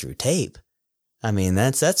can get through tape. I mean,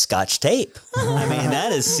 that's Scotch tape. I mean,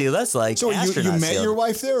 that's like so you met your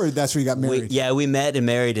wife there, or that's where you got married? We met and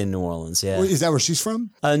married in New Orleans. Yeah, is that where she's from?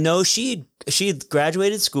 No, she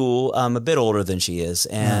graduated school. I'm a bit older than she is,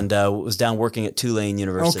 and was down working at Tulane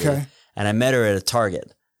University. Okay, and I met her at a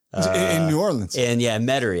Target in New Orleans. And I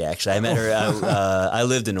met her actually. I met her. I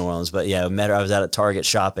lived in New Orleans, but I met her. I was out at Target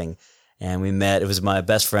shopping. And we met. It was my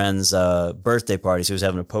best friend's birthday party. So he was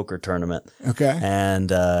having a poker tournament. Okay.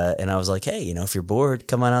 And I was like, hey, if you're bored,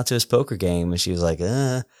 come on out to his poker game. And she was like,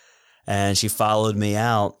 And she followed me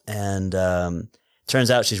out. And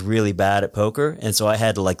turns out she's really bad at poker. And so I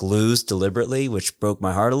had to like lose deliberately, which broke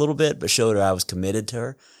my heart a little bit, but showed her I was committed to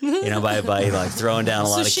her. By like throwing down a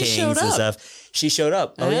lot of kings and stuff. She showed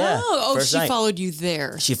up. Oh, yeah. First night. Followed you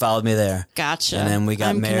there. She followed me there. Gotcha. And then we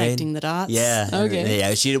got married. Connecting the dots. Yeah. Okay.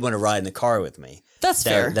 Yeah. She didn't want to ride in the car with me. That's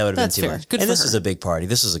fair. That would have been too much. Good and for this was a big party.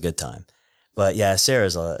 This was a good time. But yeah,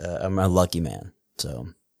 Sarah's I'm a lucky man. So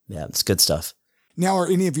yeah, it's good stuff. Now, are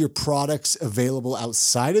any of your products available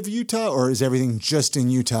outside of Utah, or is everything just in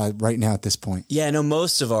Utah right now at this point? Yeah, no,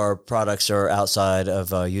 most of our products are outside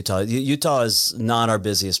of Utah. Utah is not our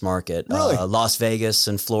busiest market. Really? Las Vegas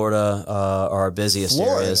and Florida are our busiest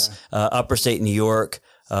areas. Upper state New York,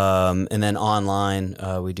 and then online,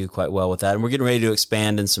 we do quite well with that. And we're getting ready to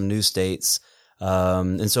expand in some new states.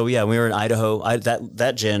 And so, we were in Idaho.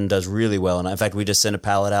 That gin does really well. And in fact, we just sent a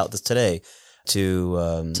pallet out today. To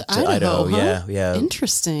Idaho, huh? Yeah.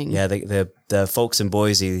 Interesting. Yeah, the folks in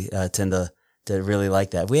Boise tend to really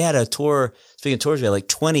like that. We had a tour. Speaking of tours, we had like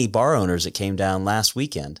 20 bar owners that came down last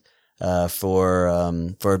weekend for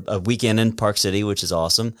a weekend in Park City, which is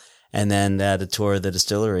awesome. And then to tour the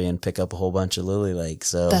distillery and pick up a whole bunch of Lily Lake.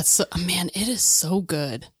 So it is so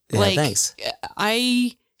good. Yeah, thanks.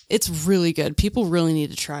 It's really good. People really need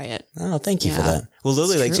to try it. Oh, thank you for that. Well,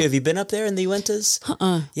 Lily Lake too. Have you been up there in the Uintas?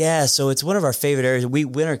 Yeah, so it's one of our favorite areas. We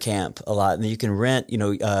winter camp a lot, and you can rent,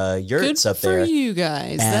 yurts up there. Good for you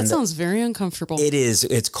guys. And that sounds very uncomfortable. It is.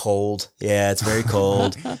 It's cold. Yeah, it's very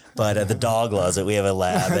cold. But the dog loves it. We have a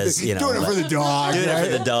lab, doing it for the dog. Doing it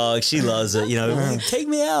for the dog. She loves it. Take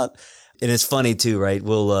me out. And it's funny too, right?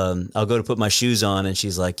 I'll go to put my shoes on and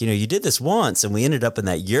she's like, you did this once and we ended up in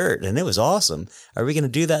that yurt and it was awesome. Are we going to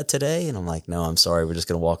do that today? And I'm like, no, I'm sorry. We're just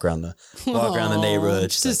going to walk around the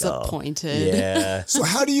neighborhood. She's disappointed. Like, yeah. So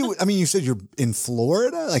how do you, you said you're in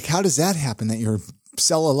Florida. Like, how does that happen that you're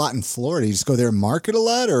sell a lot in Florida? You just go there and market a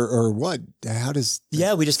lot or what? How does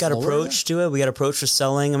we just got approached to it. We got approached for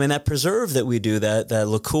selling. I mean, that preserve that we do, that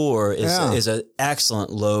liqueur is an excellent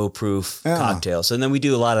low proof cocktail. So then we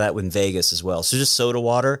do a lot of that in Vegas as well. So just soda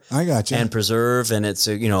water. I got you. And preserve. And it's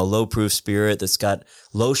a low proof spirit that's got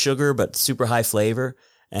low sugar, but super high flavor.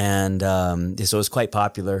 And so it's quite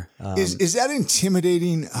popular. Is that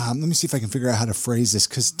intimidating? Let me see if I can figure out how to phrase this.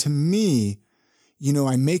 Because to me,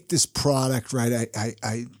 I make this product, right?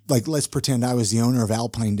 I like, let's pretend I was the owner of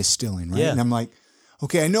Alpine Distilling, right? Yeah. And I'm like,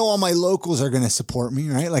 okay, I know all my locals are going to support me,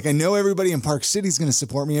 right? Like I know everybody in Park City is going to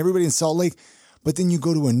support me, everybody in Salt Lake, but then you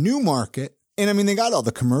go to a new market and they got all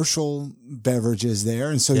the commercial beverages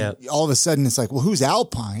there. And so all of a sudden it's like, well, who's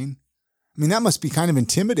Alpine? That must be kind of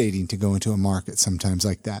intimidating to go into a market sometimes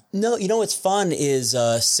like that. No, what's fun is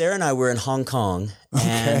Sarah and I were in Hong Kong,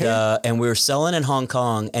 and we were selling in Hong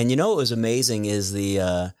Kong. And what was amazing is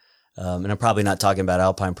and I'm probably not talking about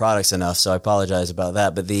Alpine products enough, so I apologize about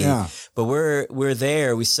that. But but we're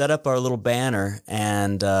there. We set up our little banner,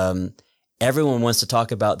 and everyone wants to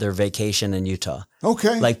talk about their vacation in Utah.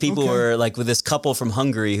 Okay, like people were like with this couple from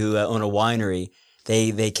Hungary who own a winery.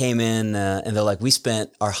 They came in and they're like, we spent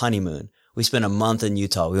our honeymoon. We spent a month in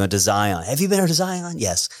Utah. We went to Zion. Have you been to Zion?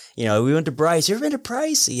 Yes. we went to Bryce. You ever been to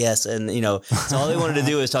Bryce? Yes. And, so all they wanted to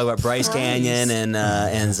do was talk about Bryce Canyon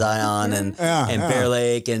and Zion and Bear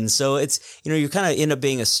Lake. And so it's, you kind of end up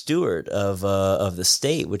being a steward of the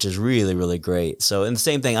state, which is really, really great. So, and the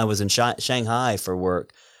same thing, I was in Shanghai for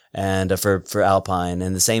work and for Alpine,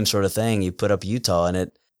 and the same sort of thing. You put up Utah and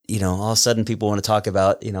it, all of a sudden people want to talk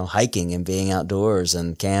about, hiking and being outdoors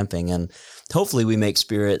and camping, and hopefully we make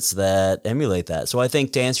spirits that emulate that. So I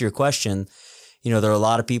think to answer your question, there are a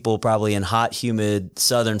lot of people probably in hot, humid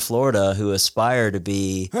southern Florida who aspire to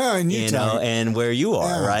be, and where you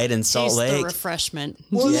are, right? In Salt Lake. The refreshment.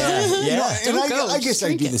 Well, yeah. And I guess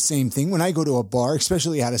I do the same thing when I go to a bar,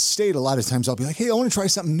 especially out of state. A lot of times I'll be like, hey, I want to try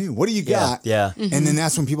something new. What do you got? Yeah. Mm-hmm. And then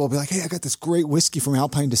that's when people will be like, hey, I got this great whiskey from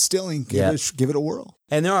Alpine Distilling. Give it a whirl.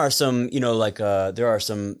 And there are some, there are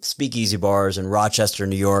some speakeasy bars in Rochester,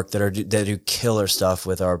 New York that do killer stuff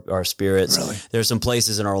with our spirits. Really? There's some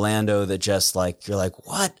places in Orlando that just you're like,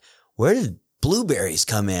 what? Where did blueberries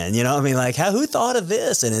come in? Who thought of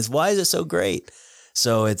this? And why is it so great?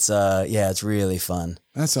 So it's, it's really fun.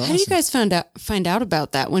 That's awesome. How do you guys find out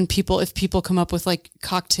about that if people come up with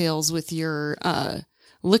cocktails with your,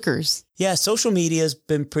 liquors? Yeah, social media has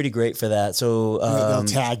been pretty great for that. So they'll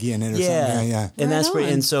tag you in it or something. Yeah. And that's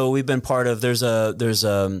pretty. And so we've been part of. There's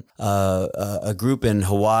a group in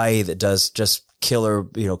Hawaii that does just killer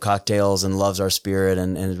cocktails and loves our spirit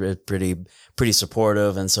and pretty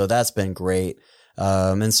supportive. And so that's been great.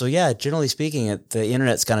 And so generally speaking, the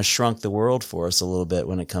internet's kind of shrunk the world for us a little bit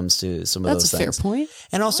when it comes to some of those things. That's a fair point.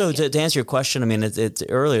 And also to answer your question, I mean, it's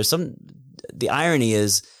earlier. The irony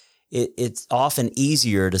is, it's often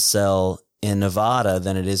easier to sell in Nevada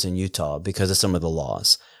than it is in Utah because of some of the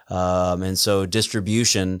laws. And so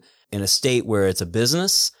distribution in a state where it's a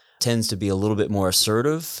business tends to be a little bit more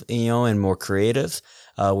assertive, and more creative.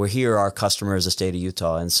 Where here our customer is the state of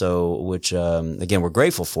Utah. And so, which, again, we're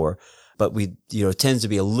grateful for, but we, tends to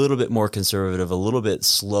be a little bit more conservative, a little bit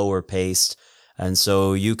slower paced. And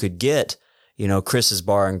so you could get, Chris's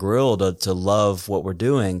Bar and Grill to love what we're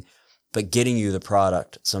doing. But getting you the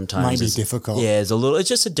product sometimes might be difficult. Yeah, it's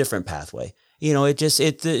just a different pathway. It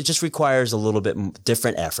just requires a little bit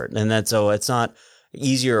different effort. And it's not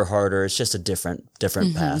easier or harder. It's just a different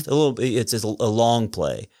path. It's a long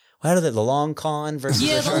play. How did the long con versus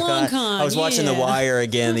the short con? I was watching The Wire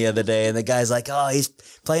again the other day, and the guy's like, "Oh, he's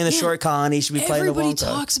playing the short con. He should be playing the long con."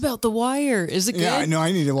 Everybody talks about The Wire. Is it good? Yeah, no,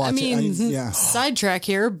 I need to watch it. Sidetrack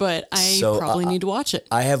here, but I probably need to watch it.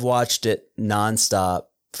 I have watched it nonstop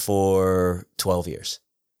for 12 years.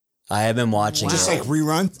 I have been watching it. Just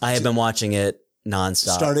rerun? I have been watching it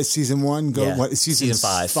nonstop. Start at season 1, season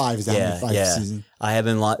 5. 5 is that 5 season. I have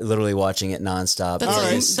been literally watching it nonstop.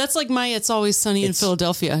 That's like my It's Always Sunny in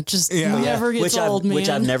Philadelphia. Just never gets old, man. Which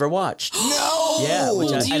I've never watched. No! Yeah.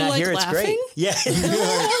 I hear laughing? It's great. Yeah.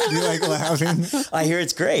 you like laughing? I hear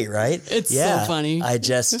it's great, right? It's so funny. I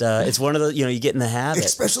just, it's one of the, you get in the habit.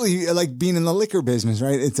 Especially being in the liquor business,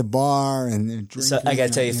 right? It's a bar and they're drinking. So I got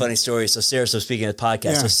to tell you a funny story. So speaking of the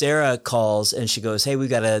podcast, so Sarah calls and she goes, hey, we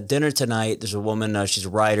got a dinner tonight. There's a woman, she's a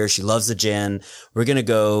writer. She loves the gin. We're going to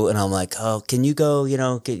go. And I'm like, oh, can you go?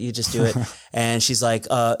 Can you just do it? And she's like,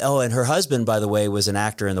 and her husband, by the way, was an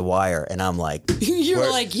actor in The Wire. And I'm like,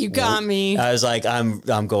 you're like, you got me. I was like, I'm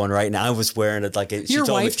going right now. I was wearing it like your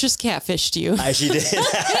wife just catfished you. She did.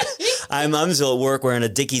 I'm still at work wearing a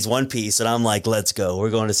Dickies one piece, and I'm like, let's go. We're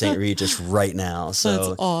going to St. Regis right now. So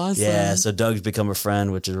that's awesome. Yeah. So Doug's become a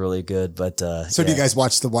friend, which is really good. But so do you guys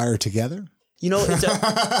watch The Wire together?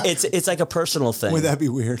 It's like a personal thing. Would that be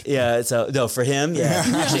weird? Yeah. No, for him, yeah.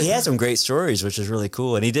 Actually, he had some great stories, which is really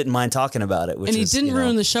cool, and he didn't mind talking about it. And he didn't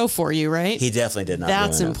ruin the show for you, right? He definitely did not.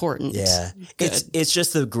 That's important. Yeah. It's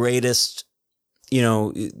just the greatest.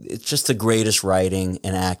 It's just the greatest writing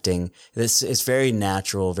and acting. It's very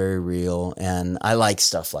natural, very real, and I like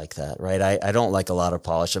stuff like that, right? I don't like a lot of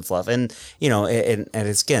polish and fluff, and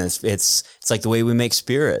it's like the way we make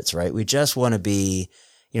spirits, right? We just want to be.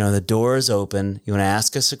 The door is open. You want to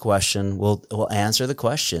ask us a question, we'll answer the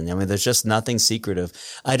question. I mean, there's just nothing secretive.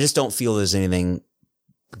 I just don't feel there's anything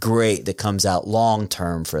great that comes out long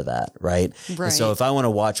term for that, right? And so if I want to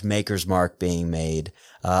watch Maker's Mark being made,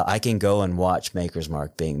 I can go and watch Maker's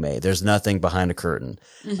Mark being made. There's nothing behind a curtain.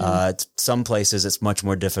 Some places it's much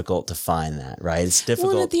more difficult to find that, right? It's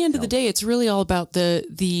difficult. Well, at the end of the day, it's really all about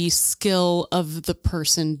the skill of the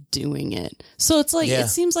person doing it. So it's like, it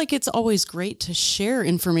seems like it's always great to share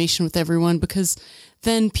information with everyone because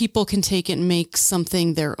then people can take it and make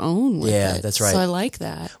something their own with it. Yeah, that's right. So I like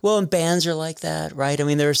that. Well, and bands are like that, right? I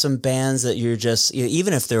mean, there are some bands that you're just,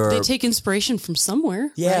 even if there are... They take inspiration from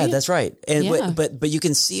somewhere. Yeah, right? that's right. And Yeah. but you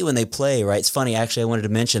can see when they play, right? It's funny, actually, I wanted to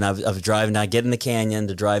mention, I was driving down, get in the canyon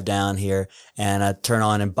to drive down here, and I turn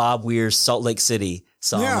on, and Bob Weir's Salt Lake City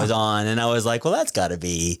song was on, and I was like, well, that's got to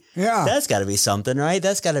be something, right?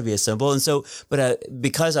 That's got to be a symbol. And so, but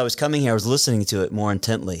because I was coming here, I was listening to it more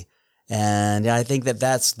intently. And I think that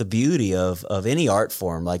that's the beauty of any art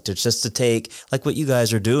form, like to take, like what you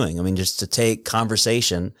guys are doing. I mean, just to take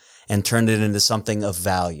conversation and turn it into something of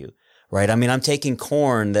value, right? I mean, I'm taking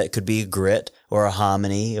corn that could be a grit or a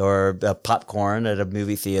hominy or a popcorn at a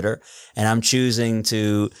movie theater, and I'm choosing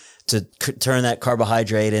to turn that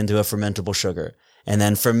carbohydrate into a fermentable sugar, and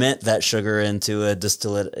then ferment that sugar into a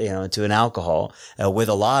distillate, into an alcohol with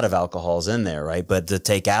a lot of alcohols in there, right? But to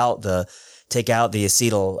take out the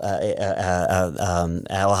acetyl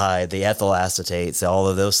aldehyde, the ethyl acetates, all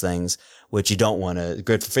of those things, which you don't want to,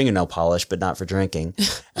 good for fingernail polish, but not for drinking.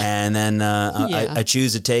 And then I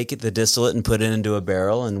choose to take the distillate and put it into a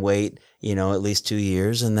barrel and wait, at least 2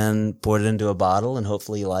 years, and then pour it into a bottle, and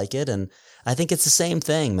hopefully you like it. And I think it's the same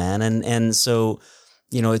thing, man. And so,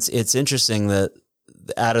 it's interesting that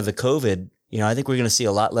out of the COVID, I think we're going to see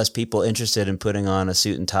a lot less people interested in putting on a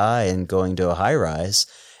suit and tie and going to a high rise.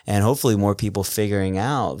 And hopefully more people figuring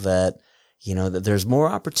out that, that there's more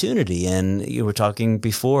opportunity. And you were talking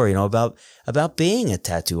before, about being a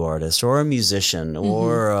tattoo artist or a musician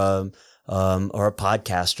or a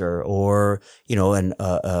podcaster or,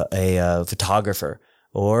 a photographer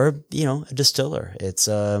or, a distiller. It's,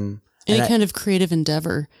 any kind of creative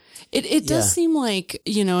endeavor. It does seem like,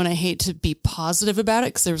 and I hate to be positive about it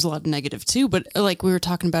because there's a lot of negative too, but like we were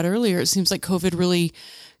talking about earlier, it seems like COVID really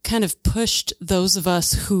kind of pushed those of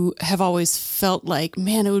us who have always felt like,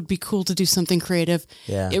 man, it would be cool to do something creative.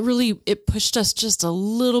 Yeah. It pushed us just a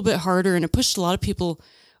little bit harder, and it pushed a lot of people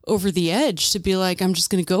over the edge to be like, I'm just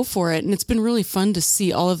going to go for it. And it's been really fun to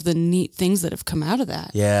see all of the neat things that have come out of that.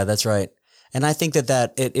 Yeah, that's right. And I think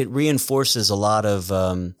that it reinforces a lot of,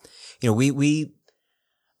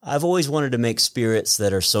 I've always wanted to make spirits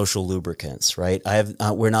that are social lubricants, right?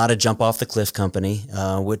 We're not a jump off the cliff company,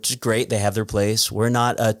 which is great. They have their place. We're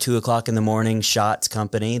not a 2:00 in the morning shots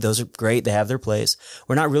company. Those are great. They have their place.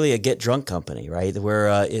 We're not really a get drunk company, right?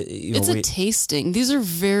 We're, it's a tasting. These are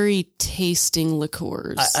very tasting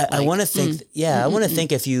liqueurs. I want to think, I want to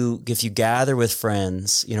think if you gather with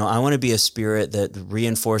friends, I want to be a spirit that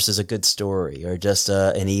reinforces a good story or just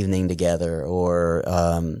an evening together or,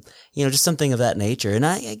 just something of that nature. And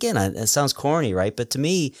it sounds corny, right? But to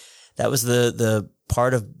me, that was the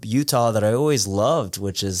part of Utah that I always loved,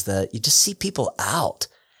 which is that you just see people out.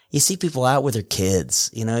 You see people out with their kids,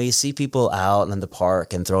 you see people out in the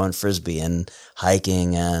park and throwing Frisbee and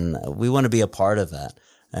hiking, and we want to be a part of that.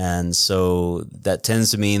 And so that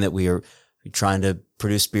tends to mean that we're trying to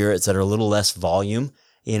produce spirits that are a little less volume,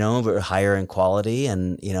 but higher in quality.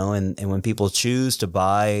 And, and when people choose to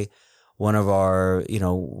buy when the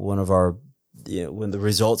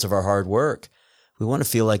results of our hard work, we want to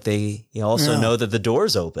feel like they also know that the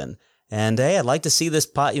door's open. And hey, I'd like to see this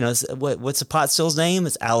pot, what's the pot still's name?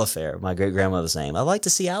 It's Alifair, my great grandmother's name. I'd like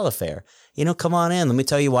to see Alifair. Come on in. Let me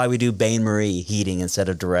tell you why we do Bain Marie heating instead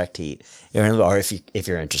of direct heat. Or if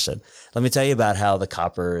you're interested, let me tell you about how the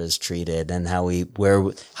copper is treated and how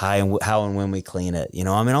how and when we clean it.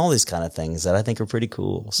 All these kind of things that I think are pretty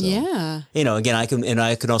cool. So, yeah. Again, I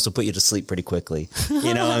can also put you to sleep pretty quickly.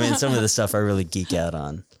 Some of the stuff I really geek out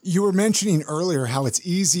on. You were mentioning earlier how it's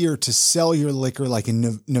easier to sell your liquor like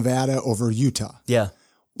in Nevada over Utah. Yeah.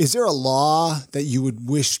 Is there a law that you would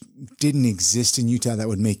wish didn't exist in Utah that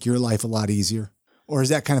would make your life a lot easier? Or is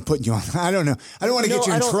that kind of putting you on? I don't know. I don't want to get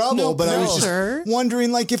you in trouble, but I was just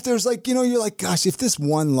wondering, like, if there's like, you're like, gosh, if this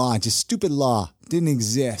one law, just stupid law, didn't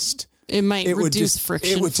exist, it might reduce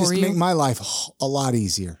friction. It would just make my life a lot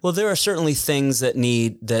easier. Well, there are certainly things that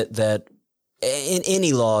need that in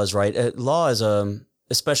any laws, right? Law is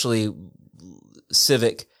especially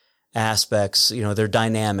civic aspects, they're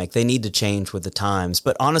dynamic. They need to change with the times.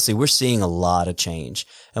 But honestly, we're seeing a lot of change.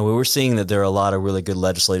 And we're seeing that there are a lot of really good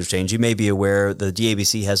legislative change. You may be aware the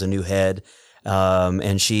DABC has a new head,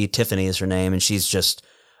 and Tiffany is her name, and she's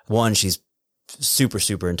super,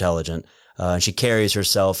 super intelligent. She carries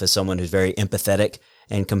herself as someone who's very empathetic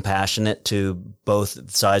and compassionate to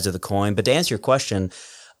both sides of the coin. But to answer your question,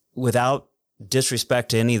 without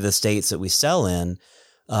disrespect to any of the states that we sell in,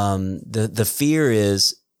 the fear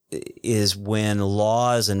is when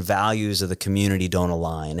laws and values of the community don't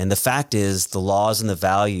align. And the fact is the laws and the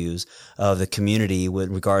values of the community with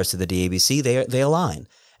regards to the DABC, they align.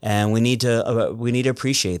 And we need to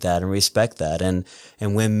appreciate that and respect that. And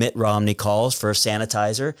when Mitt Romney calls for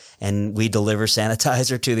sanitizer and we deliver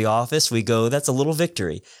sanitizer to the office, we go, that's a little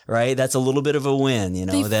victory, right? That's a little bit of a win, you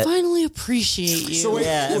know. They finally appreciate you. So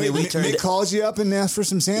Mitt calls you up and asks for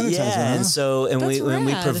some sanitizer. Yeah, huh? when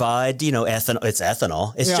we provide, you know, ethanol. It's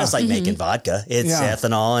ethanol. It's just like making vodka. It's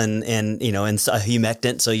ethanol and you know, and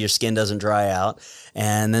humectant so your skin doesn't dry out,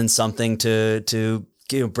 and then something to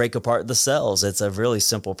break apart the cells. It's a really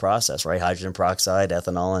simple process, right? Hydrogen peroxide,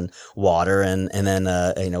 ethanol, and water, and then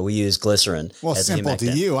you know, we use glycerin. Well, as simple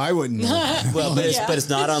to you, I wouldn't know. Well, but it's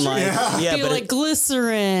not online. Yeah, but like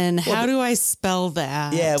glycerin. How do I spell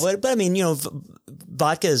that? Yeah, but I mean, you know,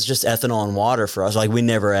 vodka is just ethanol and water for us. Like, we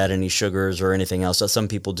never add any sugars or anything else. So some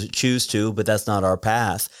people choose to, but that's not our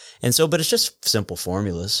path. And so, but it's just simple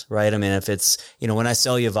formulas, right? I mean, if it's, you know, when I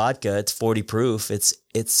sell you vodka, it's 40 proof. It's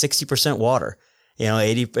 60% water. You know,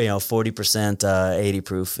 40%, 80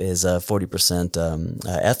 proof is 40%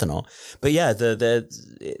 ethanol. But yeah,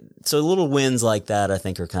 so little wins like that, I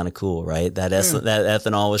think, are kind of cool, right? That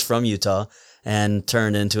ethanol was from Utah and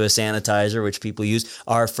turned into a sanitizer, which people use.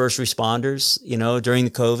 Our first responders, you know, during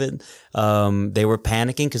the COVID, they were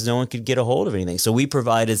panicking because no one could get a hold of anything. So we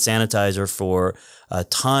provided sanitizer for a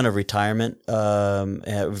ton of retirement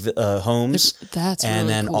homes. That's and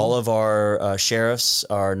really then cool. all of our sheriffs,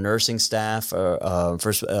 our nursing staff,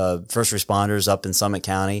 first responders up in Summit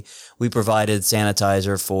County. We provided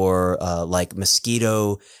sanitizer for like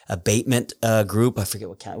mosquito abatement group. I forget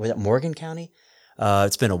what county. Was that Morgan County?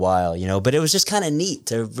 It's been a while, you know, but it was just kind of neat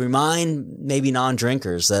to remind maybe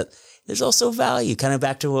non-drinkers that there's also value, kind of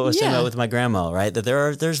back to what I was talking about with my grandma, right? That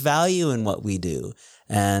there's value in what we do.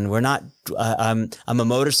 And we're not, I'm a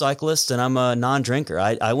motorcyclist and I'm a non-drinker.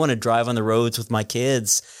 I want to drive on the roads with my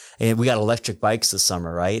kids, and we got electric bikes this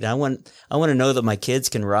summer, right? I want to know that my kids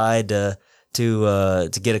can ride to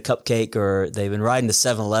get a cupcake, or they've been riding to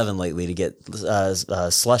 7-Eleven lately to get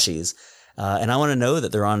slushies. And I want to know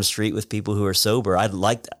that they're on the street with people who are sober.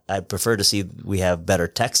 I'd prefer to see we have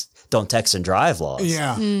better don't text and drive laws.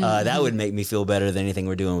 Yeah. That would make me feel better than anything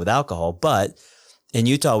we're doing with alcohol. But in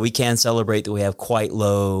Utah, we can celebrate that we have quite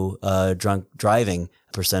low drunk driving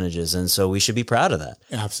percentages. And so we should be proud of that.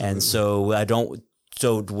 Absolutely. And so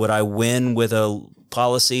would I win with a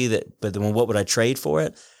policy but then what would I trade for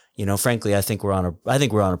it? You know, frankly, I think we're on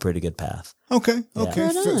a pretty good path. Okay.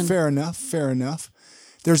 Yeah. Fair enough.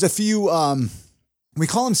 There's a few, we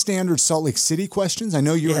call them standard Salt Lake City questions. I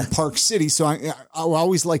know you're in Park City, so I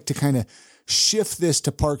always like to kind of shift this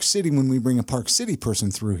to Park City when we bring a Park City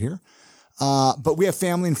person through here. But we have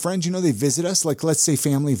family and friends, you know, they visit us. Like, let's say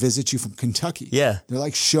family visits you from Kentucky. Yeah. They're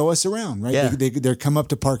like, show us around, right? Yeah. They come up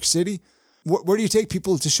to Park City. Where do you take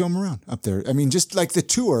people to show them around up there? I mean, just like the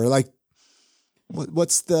tour, like,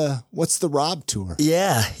 what's the Rob tour?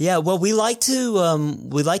 Yeah. Well, we like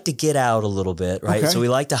to get out a little bit, right? Okay. So we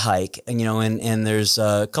like to hike, and you know, and there's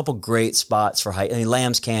a couple great spots for hiking. I mean,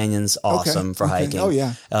 Lambs Canyon's awesome for hiking. Oh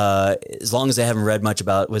yeah. As long as they haven't read much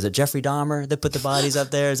about, was it Jeffrey Dahmer that put the bodies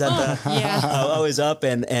up there? Is that yeah. I was up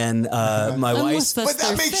and my wife's. But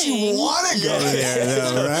that makes you want to go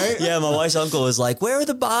there, though, right? Yeah, my wife's uncle was like, "Where are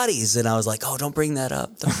the bodies?" And I was like, "Oh, don't bring that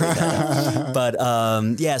up." But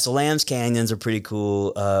so Lambs Canyons are pretty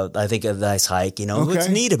cool. I think a nice hike, you know. Okay. What's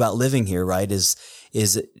neat about living here, right, is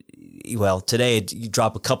well, today you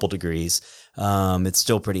drop a couple degrees. It's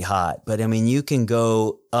still pretty hot, but I mean, you can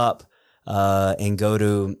go up and go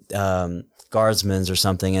to Guardsman's or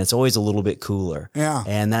something, and it's always a little bit cooler. Yeah.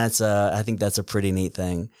 And that's I think that's a pretty neat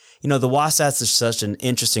thing. You know, the Wasatch is such an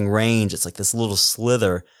interesting range. It's like this little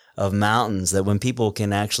slither of mountains that when people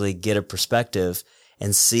can actually get a perspective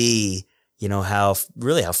and see, you know, how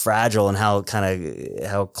fragile and how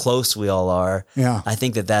close we all are. Yeah. I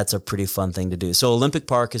think that's a pretty fun thing to do. So Olympic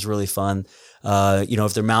Park is really fun. You know,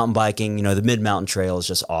 if they're mountain biking, you know, the Mid-Mountain Trail is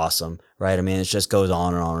just awesome, right? I mean, it just goes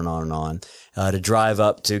on and on and on and on. To drive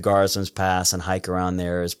up to Guardsman's Pass and hike around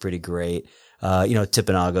there is pretty great. You know,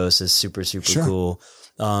 Timpanogos is super, super Sure. cool.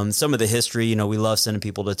 Some of the history, you know, we love sending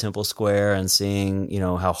people to Temple Square and seeing, you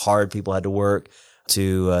know, how hard people had to work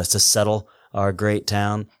to settle our great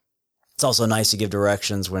town. It's also nice to give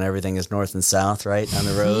directions when everything is north and south, right? On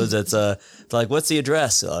the roads. It's like, what's the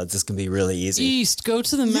address? This can be really easy. East, go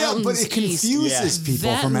to the mountains. Yeah, but it confuses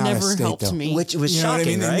people that from out of never state, helped though. me. Which was You know what I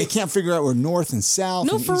shocking, mean? And right? they can't figure out where north and south.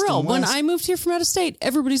 No, and for east real. and When west. I moved here from out of state,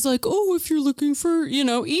 everybody's like, "Oh, if you're looking for, you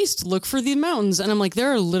know, east, look for the mountains." And I'm like,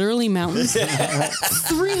 there are literally mountains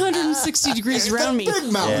 360 degrees around me.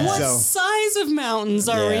 Big mountains, What though. size of mountains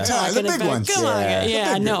are we Yeah. talking the big about? ones. Come on, Yeah.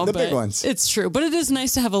 yeah, no, the but big ones. it's true. But it is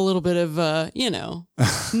nice to have a little bit of, you know,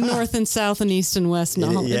 north and south and east and west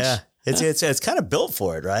knowledge. Yeah. It's kind of built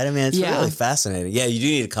for it, right? I mean, it's really fascinating. Yeah, you do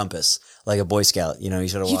need a compass, like a Boy Scout. You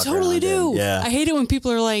sort of walk around. You totally do. Yeah. I hate it when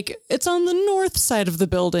people are like, it's on the north side of the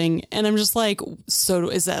building. And I'm just like, so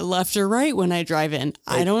is that left or right when I drive in?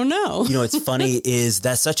 I don't know. What's funny is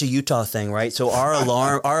that's such a Utah thing, right? So our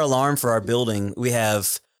alarm for our building,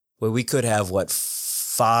 we could have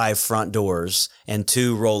 5 front doors and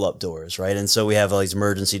 2 roll-up doors, right? And so we have all these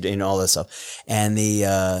emergency, all this stuff. And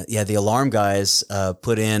the alarm guys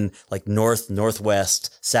put in like north,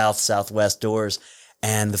 northwest, south, southwest doors.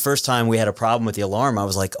 And the first time we had a problem with the alarm, I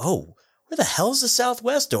was like, oh, where the hell's the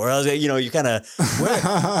southwest door? I was like, you kind of, where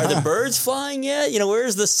are the birds flying yet?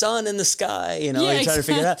 Where's the sun in the sky? You're trying to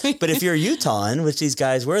figure it out. But if you're Utahn, which these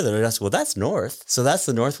guys were, that's north. So that's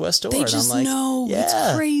the northwest door. They just know.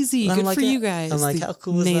 It's crazy. Good for you guys. I'm like, how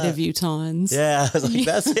cool is native that? Utahns. Yeah. I was like,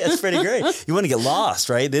 that's pretty great. You want to get lost,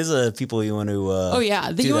 right? These are people you want to,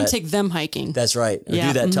 you want to take them hiking. That's right. Or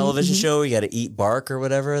do that television show. You got to eat bark or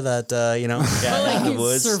whatever that, in the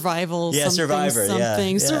woods. Survival. Yeah, Survivor.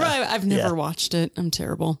 Something. Yeah. Survive. I've never watched it. I'm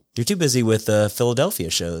terrible. You're too busy with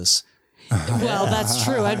Philadelphia shows. Well, that's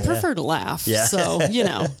true. I'd prefer to laugh. Yeah. So,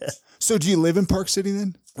 So do you live in Park City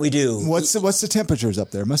then? We do. What's the temperatures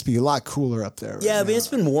up there? It must be a lot cooler up there. Yeah, I mean, it's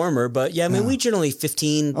been warmer, but we generally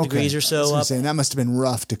 15 degrees or so up. Saying, that must have been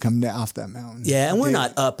rough to come down off that mountain. Yeah, and we're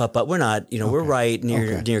not up. We're not, we're right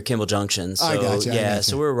near Kimball Junction. So, I gotcha.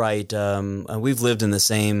 So we're right. We've lived in the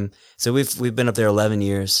same, so we've been up there 11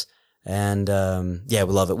 years. And, we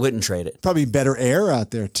love it. Wouldn't trade it. Probably better air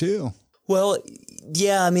out there too. Well,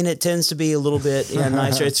 yeah, I mean, it tends to be a little bit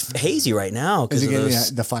nicer. It's hazy right now because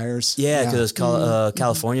of the fires. Yeah, because those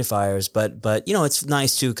California fires. But it's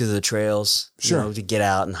nice too because of the trails. Sure. To get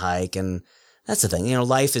out and hike, and that's the thing.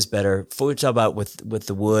 Life is better. We talk about with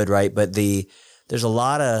the wood, right? But there's a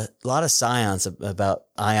lot of science about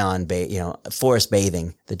forest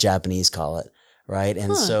bathing. The Japanese call it. Right.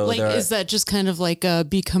 And so is that just kind of like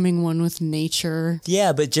becoming one with nature?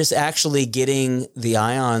 Yeah. But just actually getting the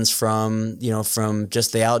ions from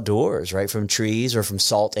just the outdoors, right? From trees or from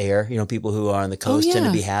salt air, people who are on the coast tend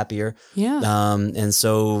to be happier. Yeah. And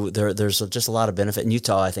so there's just a lot of benefit in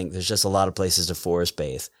Utah. I think there's just a lot of places to forest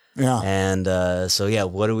bathe. Yeah. And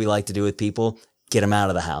what do we like to do with people? Get them out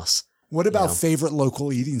of the house. What about favorite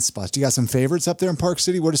local eating spots? Do you got some favorites up there in Park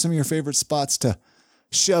City? What are some of your favorite spots to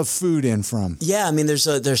shove food in from? Yeah, I mean, there's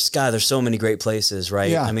so many great places,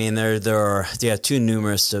 right? Yeah. I mean, there are too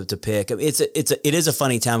numerous to pick. It is a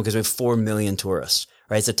funny town because we have 4 million tourists,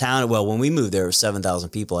 right? It's a town. Well, when we moved there, it was 7,000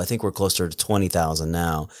 people. I think we're closer to 20,000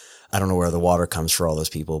 now. I don't know where the water comes for all those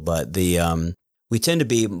people, but we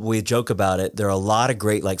joke about it. There are a lot of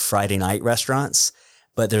great like Friday night restaurants,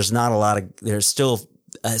 but there's still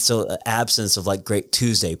absence of like great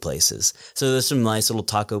Tuesday places. So there's some nice little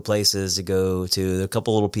taco places to go to. There are a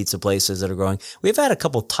couple little pizza places that are growing. We've had a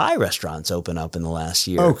couple Thai restaurants open up in the last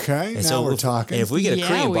year. Okay. And now we're talking. If we get a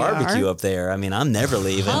Korean barbecue up there, I mean, I'm never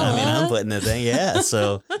leaving. I mean, I'm putting the thing. Yeah.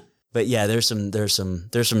 So, but yeah, there's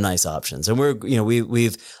some nice options, and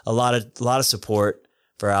we've a lot of support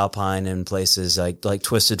for Alpine in places like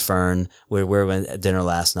Twisted Fern, where we went at dinner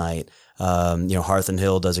last night. Hearth and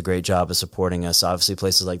Hill does a great job of supporting us. Obviously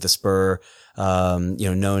places like the Spur,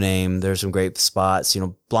 No Name, there's some great spots,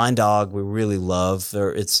 Blind Dog, we really love.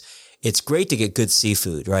 It's great to get good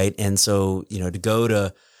seafood, right? And so, to go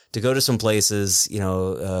to some places,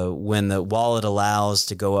 when the wallet allows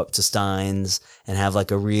to go up to Stein's and have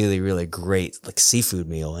like a really, really great like seafood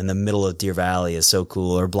meal in the middle of Deer Valley is so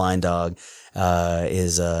cool. Or Blind Dog,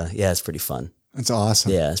 it's pretty fun. That's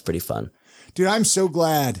awesome. Yeah, it's pretty fun. Dude, I'm so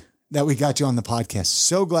glad that we got you on the podcast.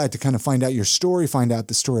 So glad to kind of find out your story, find out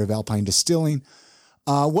the story of Alpine Distilling.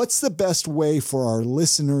 What's the best way for our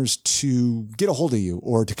listeners to get a hold of you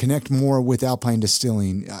or to connect more with Alpine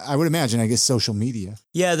Distilling? I would imagine, I guess, social media.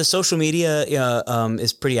 Yeah, the social media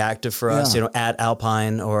is pretty active for us, at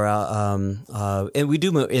Alpine or and we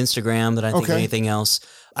do Instagram, but I think anything else.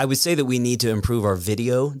 I would say that we need to improve our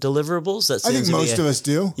video deliverables. I think most of us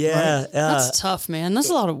do. Yeah. Right? That's tough, man. That's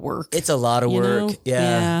a lot of work. It's a lot of work.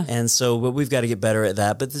 Yeah. And so we've got to get better at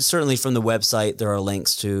that. But certainly from the website, there are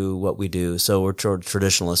links to what we do. So we're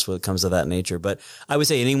traditionalists when it comes to that nature. But I would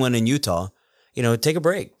say anyone in Utah, take a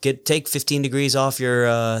break, take 15 degrees off your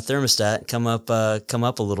thermostat, come up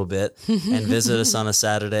a little bit and visit us on a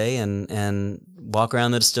Saturday and walk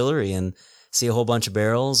around the distillery and see a whole bunch of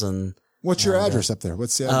barrels. And what's your address up there?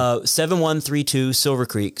 What's the 7132 Silver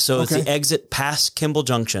Creek. So it's the exit past Kimball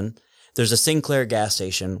Junction. There's a Sinclair gas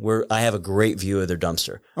station where I have a great view of their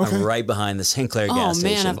dumpster. Okay. I'm right behind the Sinclair gas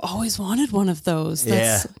station. Oh man, I've always wanted one of those.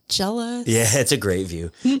 That's jealous. Yeah, it's a great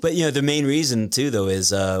view. But the main reason too, though,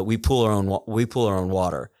 is we pool our own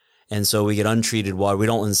water. And so we get untreated water. We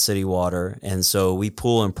don't want city water. And so we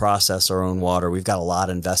pool and process our own water. We've got a lot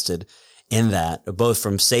invested in that, both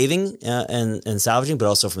from saving and salvaging, but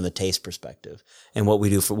also from the taste perspective and what we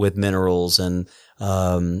do with minerals. And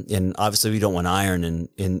obviously we don't want iron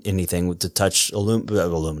in anything to touch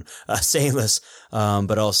stainless.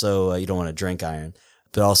 But also you don't want to drink iron,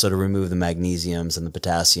 but also to remove the magnesiums and the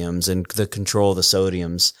potassiums and the control the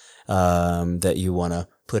sodiums, that you want to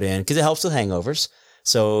put in, because it helps with hangovers.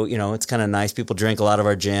 So, it's kind of nice. People drink a lot of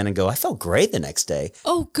our gin and go, I felt great the next day.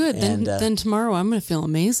 Oh, good. And, then tomorrow I'm going to feel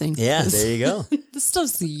amazing. Yeah, there you go. This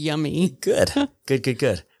stuff's yummy. Good.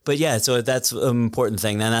 But yeah, so that's an important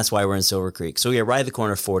thing. And that's why we're in Silver Creek. So yeah, right at the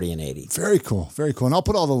corner of 40 and 80. Very cool. Very cool. And I'll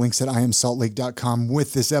put all the links at iamsaltlake.com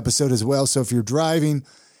with this episode as well. So if you're driving,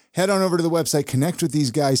 head on over to the website, connect with these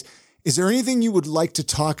guys. Is there anything you would like to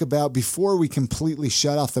talk about before we completely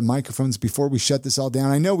shut off the microphones, before we shut this all down?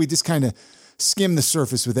 I know we just kind of skim the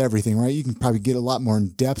surface with everything, right? You can probably get a lot more in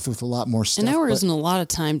depth with a lot more stuff. An hour isn't a lot of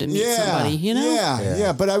time to meet somebody,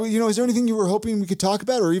 Yeah. But is there anything you were hoping we could talk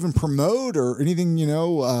about or even promote or anything,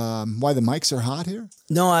 why the mics are hot here?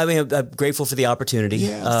 No, I mean, I'm grateful for the opportunity.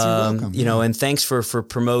 Yeah, you're welcome. And thanks for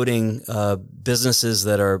promoting businesses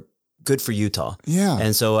that are good for Utah. Yeah.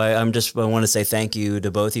 And so I want to say thank you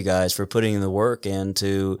to both you guys for putting in the work and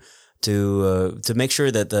to make sure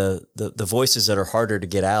that the voices that are harder to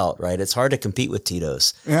get out, right? It's hard to compete with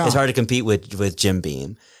Tito's. Yeah. It's hard to compete with Jim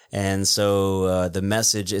Beam. And so, the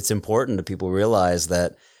message, it's important that people realize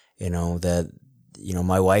that,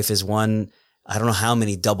 my wife has won, I don't know how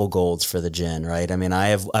many double golds for the gin, right? I mean,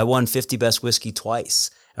 I won 50 Best Whiskey twice.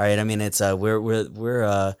 All right. I mean, it's,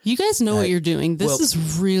 we're you guys know what you're doing. This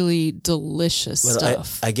is really delicious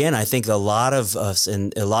stuff. I think a lot of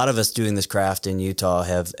us doing this craft in Utah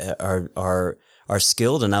are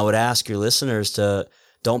skilled. And I would ask your listeners to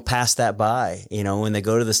don't pass that by, when they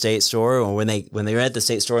go to the state store or when they're at the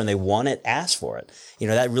state store and they want it, ask for it.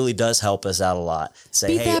 That really does help us out a lot. Say,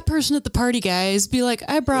 be that person at the party, guys. Be like,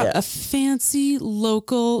 I brought a fancy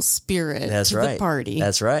local spirit to the party.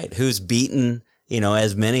 That's right. Who's beaten,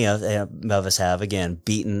 as many of us have, again,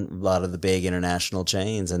 beaten a lot of the big international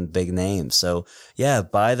chains and big names. So yeah,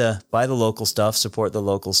 buy the local stuff, support the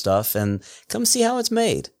local stuff, and come see how it's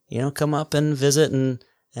made. Come up and visit and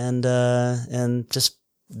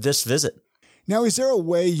just visit. Now, is there a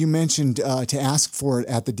way, you mentioned to ask for it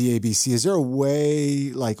at the DABC? Is there a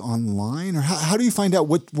way like online, or how do you find out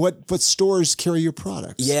what stores carry your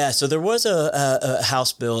products? Yeah, so there was a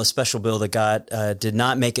House bill, a special bill that did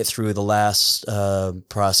not make it through the last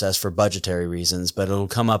process for budgetary reasons, but it'll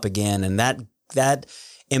come up again, and that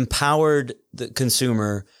empowered the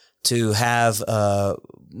consumer to have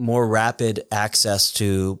more rapid access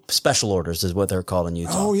to special orders, is what they're called in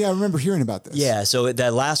Utah. Oh yeah, I remember hearing about this. Yeah, so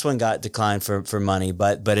that last one got declined for money,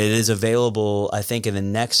 but it is available, I think, in the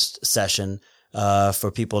next session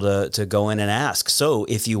for people to go in and ask. So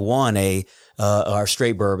if you want our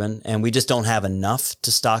straight bourbon, and we just don't have enough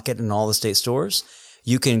to stock it in all the state stores,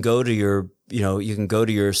 you can go to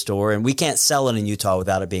your store, and we can't sell it in Utah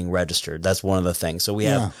without it being registered. That's one of the things. So we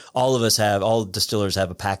have, all distillers have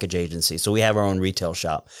a package agency. So we have our own retail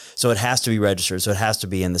shop. So it has to be registered. So it has to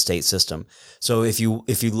be in the state system. So if you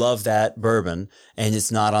love that bourbon and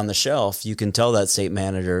it's not on the shelf, you can tell that state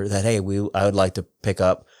manager that, hey, I would like to pick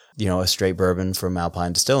up, a straight bourbon from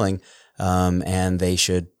Alpine Distilling. And they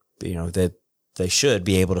should, they should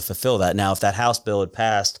be able to fulfill that. Now, if that House bill had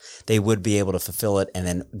passed, they would be able to fulfill it and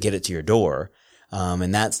then get it to your door.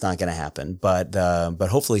 And that's not going to happen, but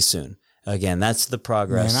hopefully soon. Again, that's the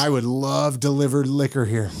progress. Man, I would love delivered liquor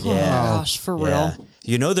here. Yeah. Oh gosh, for real.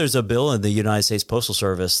 There's a bill in the United States Postal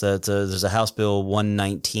Service that there's a House Bill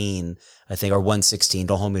 119, I think, or 116.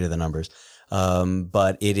 Don't hold me to the numbers.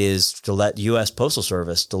 But it is to let U.S. Postal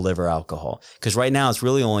Service deliver alcohol. Because right now it's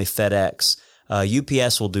really only FedEx.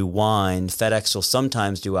 UPS will do wine. FedEx will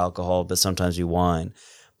sometimes do alcohol, but sometimes do wine.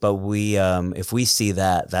 But if we see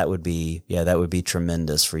that would be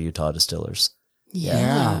tremendous for Utah distillers.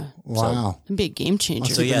 Yeah. Wow. It'd be a game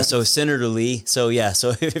changer. So Senator Lee. So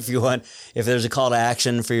if there's a call to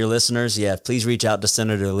action for your listeners, please reach out to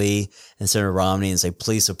Senator Lee and Senator Romney and say,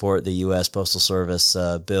 please support the U.S. Postal Service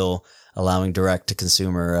bill allowing direct to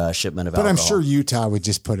consumer shipment of alcohol. But I'm sure Utah would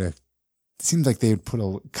just it seems like they would put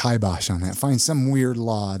a kibosh on that. Find some weird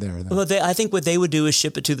law there. Well, I think what they would do is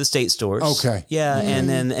ship it to the state stores. Okay. Yeah, and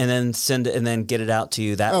then send it and then get it out to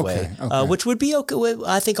you that way, which would be okay.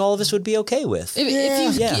 I think all of us would be okay with.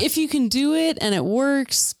 If you can do it and it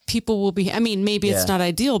works, people will be. I mean, maybe it's not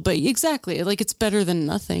ideal, but exactly, like it's better than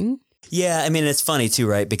nothing. Yeah, I mean, it's funny too,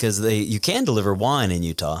 right? Because you can deliver wine in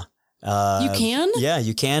Utah. You can? Yeah,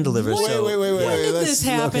 you can deliver. What? So, Wait. When did Let's- this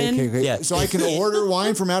happen? Okay. Yeah. So I can order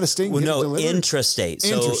wine from out of state and Well, get it no, delivered? intrastate.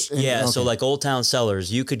 So so okay. like Old Town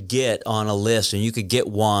Cellars, you could get on a list and you could get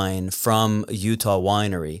wine from a Utah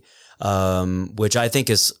winery, which I think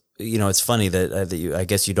is, it's funny that I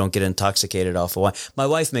guess you don't get intoxicated off of wine. My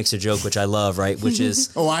wife makes a joke, which I love, right? Which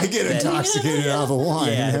is, Oh, I get intoxicated off of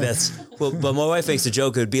wine. yeah, but my wife makes a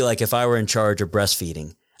joke. It would be like if I were in charge of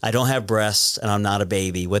breastfeeding. I don't have breasts and I'm not a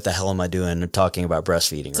baby. What the hell am I doing talking about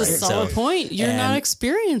breastfeeding? It's a solid point. You're not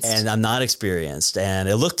experienced. And I'm not experienced. And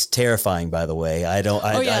it looked terrifying, by the way. It's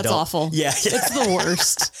awful. Yeah. It's the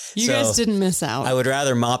worst. You guys didn't miss out. I would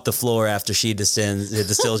rather mop the floor after she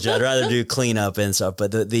distills. I'd rather do cleanup and stuff. But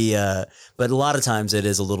but a lot of times it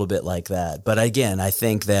is a little bit like that. But again, I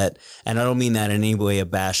think that, and I don't mean that in any way of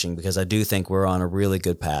bashing, because I do think we're on a really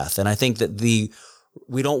good path. And I think that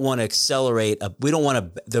we don't want to accelerate.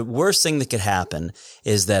 The worst thing that could happen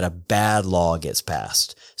is that a bad law gets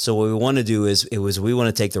passed. So what we want to do is we want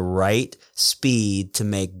to take the right speed to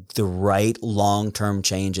make the right long-term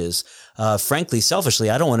changes. Frankly, selfishly,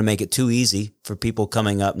 I don't want to make it too easy for people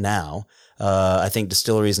coming up now. I think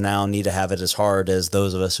distilleries now need to have it as hard as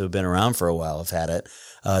those of us who have been around for a while have had it.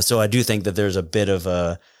 So I do think that there's a bit of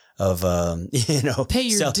pay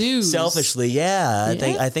your dues. Selfishly, yeah.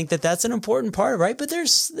 I think that's an important part, right? But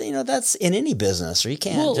there's, that's in any business, or you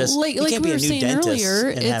can't like we were saying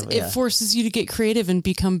earlier, it forces you to get creative and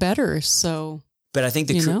become better. So, but I think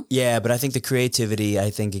the creativity, I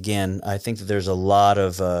think that there's a lot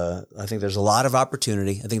of,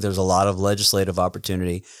 opportunity. I think there's a lot of legislative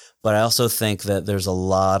opportunity, but I also think that there's a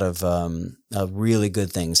lot of really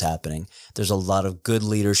good things happening. There's a lot of good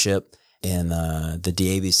leadership in the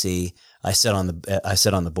DABC. I sit on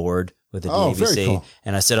the board with the DABC, very cool.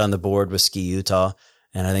 And I sit on the board with Ski Utah,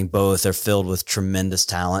 and I think both are filled with tremendous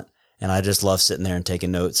talent. And I just love sitting there and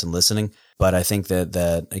taking notes and listening. But I think that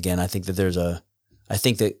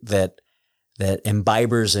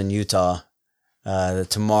imbibers in Utah,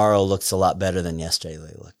 tomorrow looks a lot better than yesterday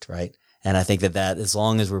looked, right? And I think that as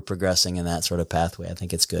long as we're progressing in that sort of pathway, I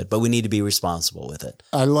think it's good. But we need to be responsible with it.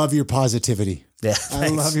 I love your positivity. Yeah, I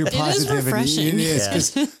love your positivity. It is refreshing. It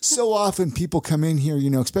is, 'cause so often people come in here,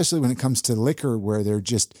 especially when it comes to liquor, where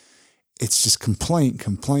it's just complaint.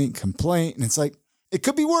 And it's like, it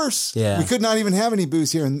could be worse. Yeah. We could not even have any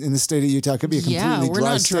booze here in the state of Utah. It could be a completely we're dry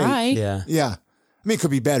not state. dry. Yeah. Yeah. I mean, it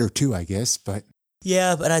could be better too, I guess, but.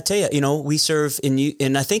 Yeah, but I tell you, we serve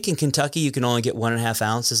and I think in Kentucky you can only get 1.5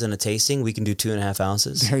 ounces in a tasting. We can do 2.5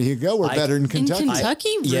 ounces. There you go. We're better in Kentucky. In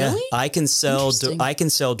Kentucky, really? Yeah, I can sell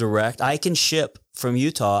direct. I can ship from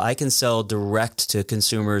Utah. I can sell direct to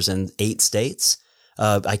consumers in 8 states.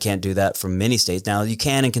 I can't do that from many states. Now you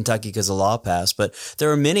can in Kentucky because the law passed, but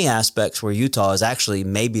there are many aspects where Utah is actually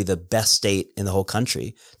maybe the best state in the whole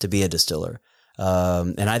country to be a distiller.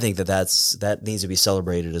 And I think that needs to be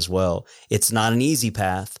celebrated as well. It's not an easy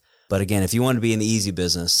path, but again, if you want to be in the easy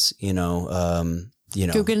business, go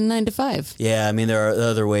get a 9 to 5. Yeah. I mean, there are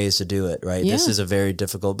other ways to do it, right? Yeah. This is a very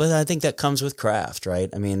difficult, but I think that comes with craft, right?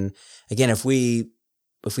 I mean, again, if we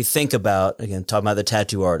think about, again, talking about the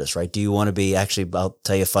tattoo artist, right? Do you want to be I'll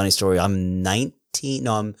tell you a funny story. I'm 19.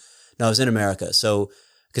 I was in America. So,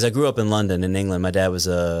 because I grew up in London, in England. My dad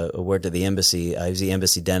worked at the embassy. I was the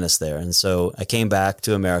embassy dentist there. And so I came back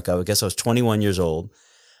to America. I guess I was 21 years old.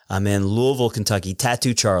 I'm in Louisville, Kentucky,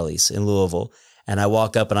 Tattoo Charlie's in Louisville. And I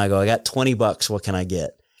walk up and I go, I got $20. What can I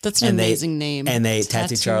get? That's an amazing name. And they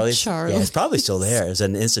Tattoo Charlie's. Yeah, it's probably still there. It's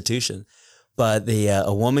an institution. But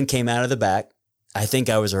a woman came out of the back. I think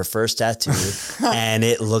I was her first tattoo, and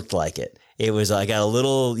it looked like it. It was, I got a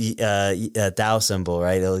little Tao symbol,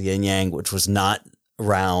 right? A little yin yang, which was not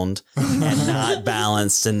round and not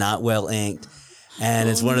balanced and not well inked. And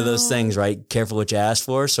it's one of those things, right? Careful what you ask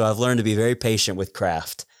for. So I've learned to be very patient with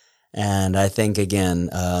craft. And I think, again,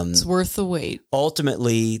 it's worth the wait.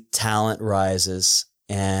 Ultimately, talent rises.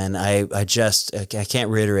 And I can't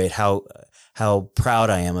reiterate how proud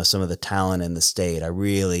I am of some of the talent in the state.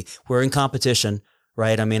 We're in competition,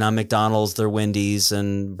 right? I mean, I'm McDonald's, they're Wendy's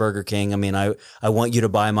and Burger King. I mean, I want you to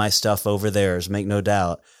buy my stuff over theirs, make no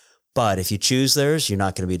doubt. But if you choose theirs, you're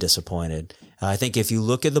not going to be disappointed. I think if you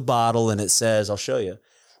look at the bottle and it says, I'll show you.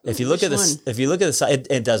 If you look at the side,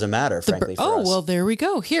 it doesn't matter, frankly. For us. Well, there we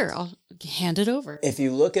go. Here, I'll hand it over. If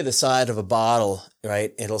you look at the side of a bottle,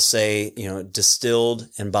 right, it'll say, distilled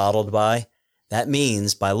and bottled by. That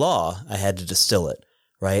means by law, I had to distill it,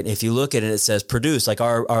 right? If you look at it, it says produced, like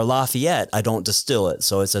our Lafayette, I don't distill it.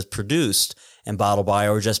 So it says produced and bottled by,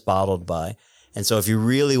 or just bottled by. And so if you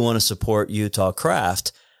really want to support Utah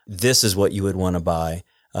craft, this is what you would want to buy.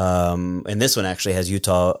 And this one actually has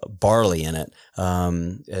Utah barley in it,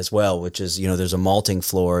 as well, which is, there's a malting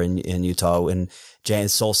floor in Utah and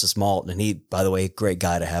James Solstice Malt. And he, by the way, great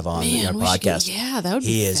guy to have on our podcast. That would be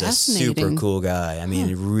He is a super cool guy. I mean,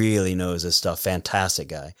 he really knows his stuff. Fantastic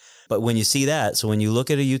guy. But when you see that, so when you look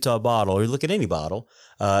at a Utah bottle or you look at any bottle,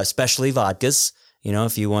 especially vodkas,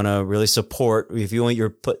 if you want to really support, if you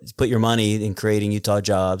want put your money in creating Utah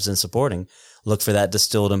jobs and supporting, look for that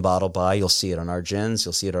distilled and bottled by. You'll see it on our gins.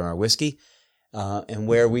 You'll see it on our whiskey. And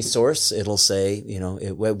where we source, it'll say,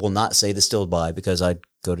 it will not say distilled by, because I'd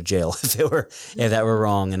go to jail if that were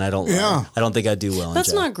wrong. And I don't think I'd do well.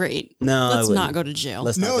 That's not great. No, let's not go to jail.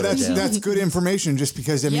 That's good information. Just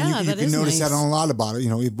because, you can notice that on a lot of bottles,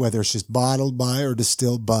 whether it's just bottled by or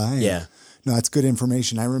distilled by. Yeah. No, it's good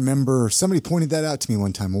information. I remember somebody pointed that out to me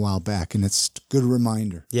one time a while back, and it's a good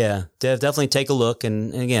reminder. Yeah, definitely take a look.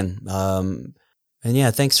 And again,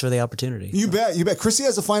 thanks for the opportunity. You bet. Chrissy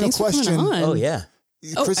has a final question. Oh, yeah.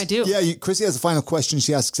 I do. Yeah, Chrissy has a final question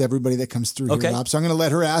she asks everybody that comes through here, Rob. So I'm going to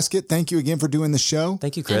let her ask it. Thank you again for doing the show.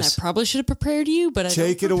 Thank you, Chris. And I probably should have prepared you, but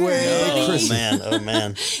Take it away, Chrissy. Oh,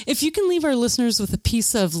 man. If you can leave our listeners with a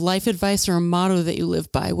piece of life advice or a motto that you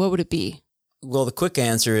live by, what would it be? Well, the quick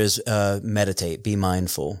answer is meditate, be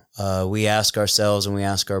mindful. We ask ourselves and we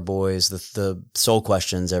ask our boys the soul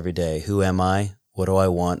questions every day. Who am I? What do I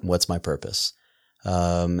want? What's my purpose?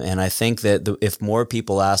 And I think that if more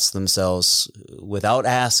people ask themselves without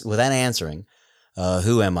answering,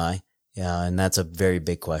 who am I? Yeah, and that's a very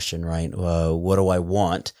big question, right? What do I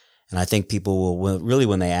want? And I think people will really,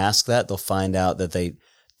 when they ask that, they'll find out that they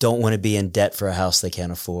don't want to be in debt for a house they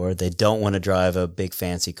can't afford. They don't want to drive a big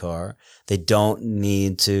fancy car. They don't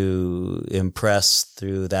need to impress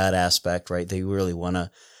through that aspect, right? They really want to.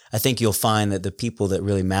 I think you'll find that the people that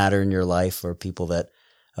really matter in your life are people that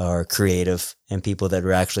are creative and people that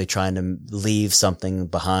are actually trying to leave something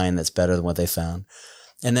behind that's better than what they found.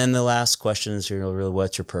 And then the last question is, really,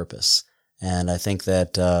 what's your purpose? And I think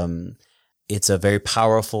that it's a very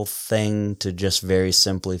powerful thing to just very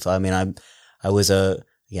simply. I mean, I was a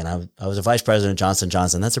vice president of Johnson &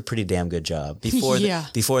 Johnson. That's a pretty damn good job. Before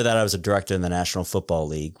that, I was a director in the National Football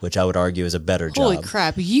League, which I would argue is a better job. Holy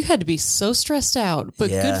crap. You had to be so stressed out, but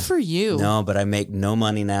good for you. No, but I make no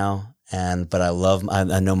money now. But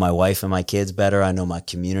I know my wife and my kids better. I know my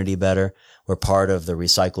community better. We're part of the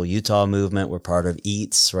Recycle Utah movement. We're part of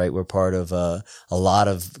EATS, right? We're part of a lot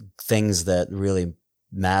of things that really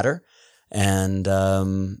matter. And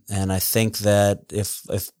I think that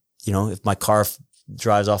if my car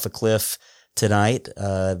drives off a cliff tonight,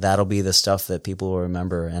 that'll be the stuff that people will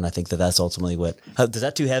remember. And I think that that's ultimately is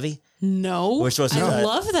that too heavy? No. We're supposed to I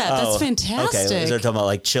love that. That's fantastic. Okay. Is there talking about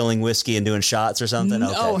like chilling whiskey and doing shots or something? No,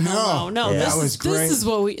 okay. No. Yeah, that was great. This is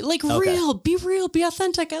what we like. Be real, be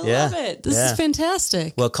authentic. I love it. This is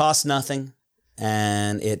fantastic. Well, it costs nothing,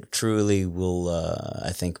 and it truly will.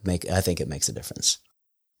 I think it makes a difference.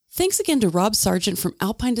 Thanks again to Rob Sargent from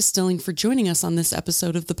Alpine Distilling for joining us on this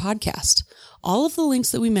episode of the podcast. All of the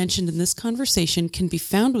links that we mentioned in this conversation can be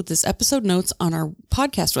found with this episode notes on our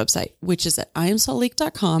podcast website, which is at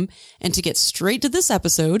iamsaltlake.com. And to get straight to this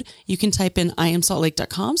episode, you can type in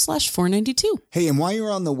iamsaltlake.com/492. Hey, and while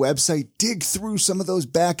you're on the website, dig through some of those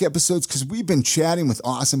back episodes because we've been chatting with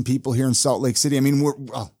awesome people here in Salt Lake City. I mean,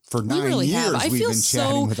 for 9 years, we've been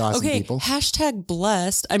chatting with awesome people.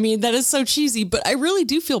 #blessed. I mean, that is so cheesy, but I really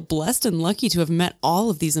do feel blessed and lucky to have met all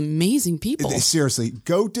of these amazing people. Seriously,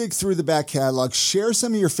 go dig through the back catalog. Share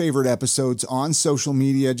some of your favorite episodes on social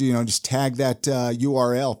media. Just tag that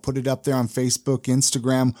URL. Put it up there on Facebook,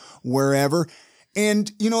 Instagram, wherever.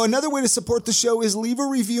 And, another way to support the show is leave a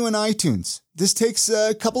review in iTunes. This takes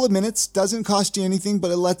a couple of minutes, doesn't cost you anything,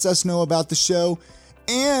 but it lets us know about the show.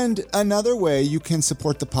 And another way you can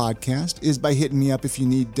support the podcast is by hitting me up if you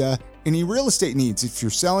need any real estate needs. If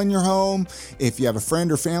you're selling your home, if you have a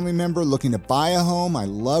friend or family member looking to buy a home, I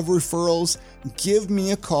love referrals. Give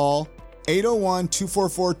me a call,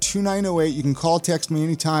 801-244-2908. You can call, text me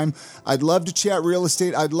anytime. I'd love to chat real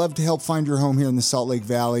estate. I'd love to help find your home here in the Salt Lake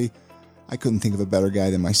Valley. I couldn't think of a better guy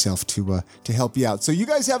than myself to help you out. So you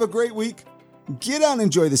guys have a great week. Get out and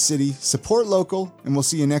enjoy the city, support local, and we'll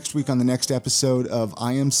see you next week on the next episode of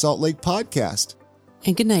I Am Salt Lake Podcast.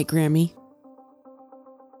 And good night, Grammy.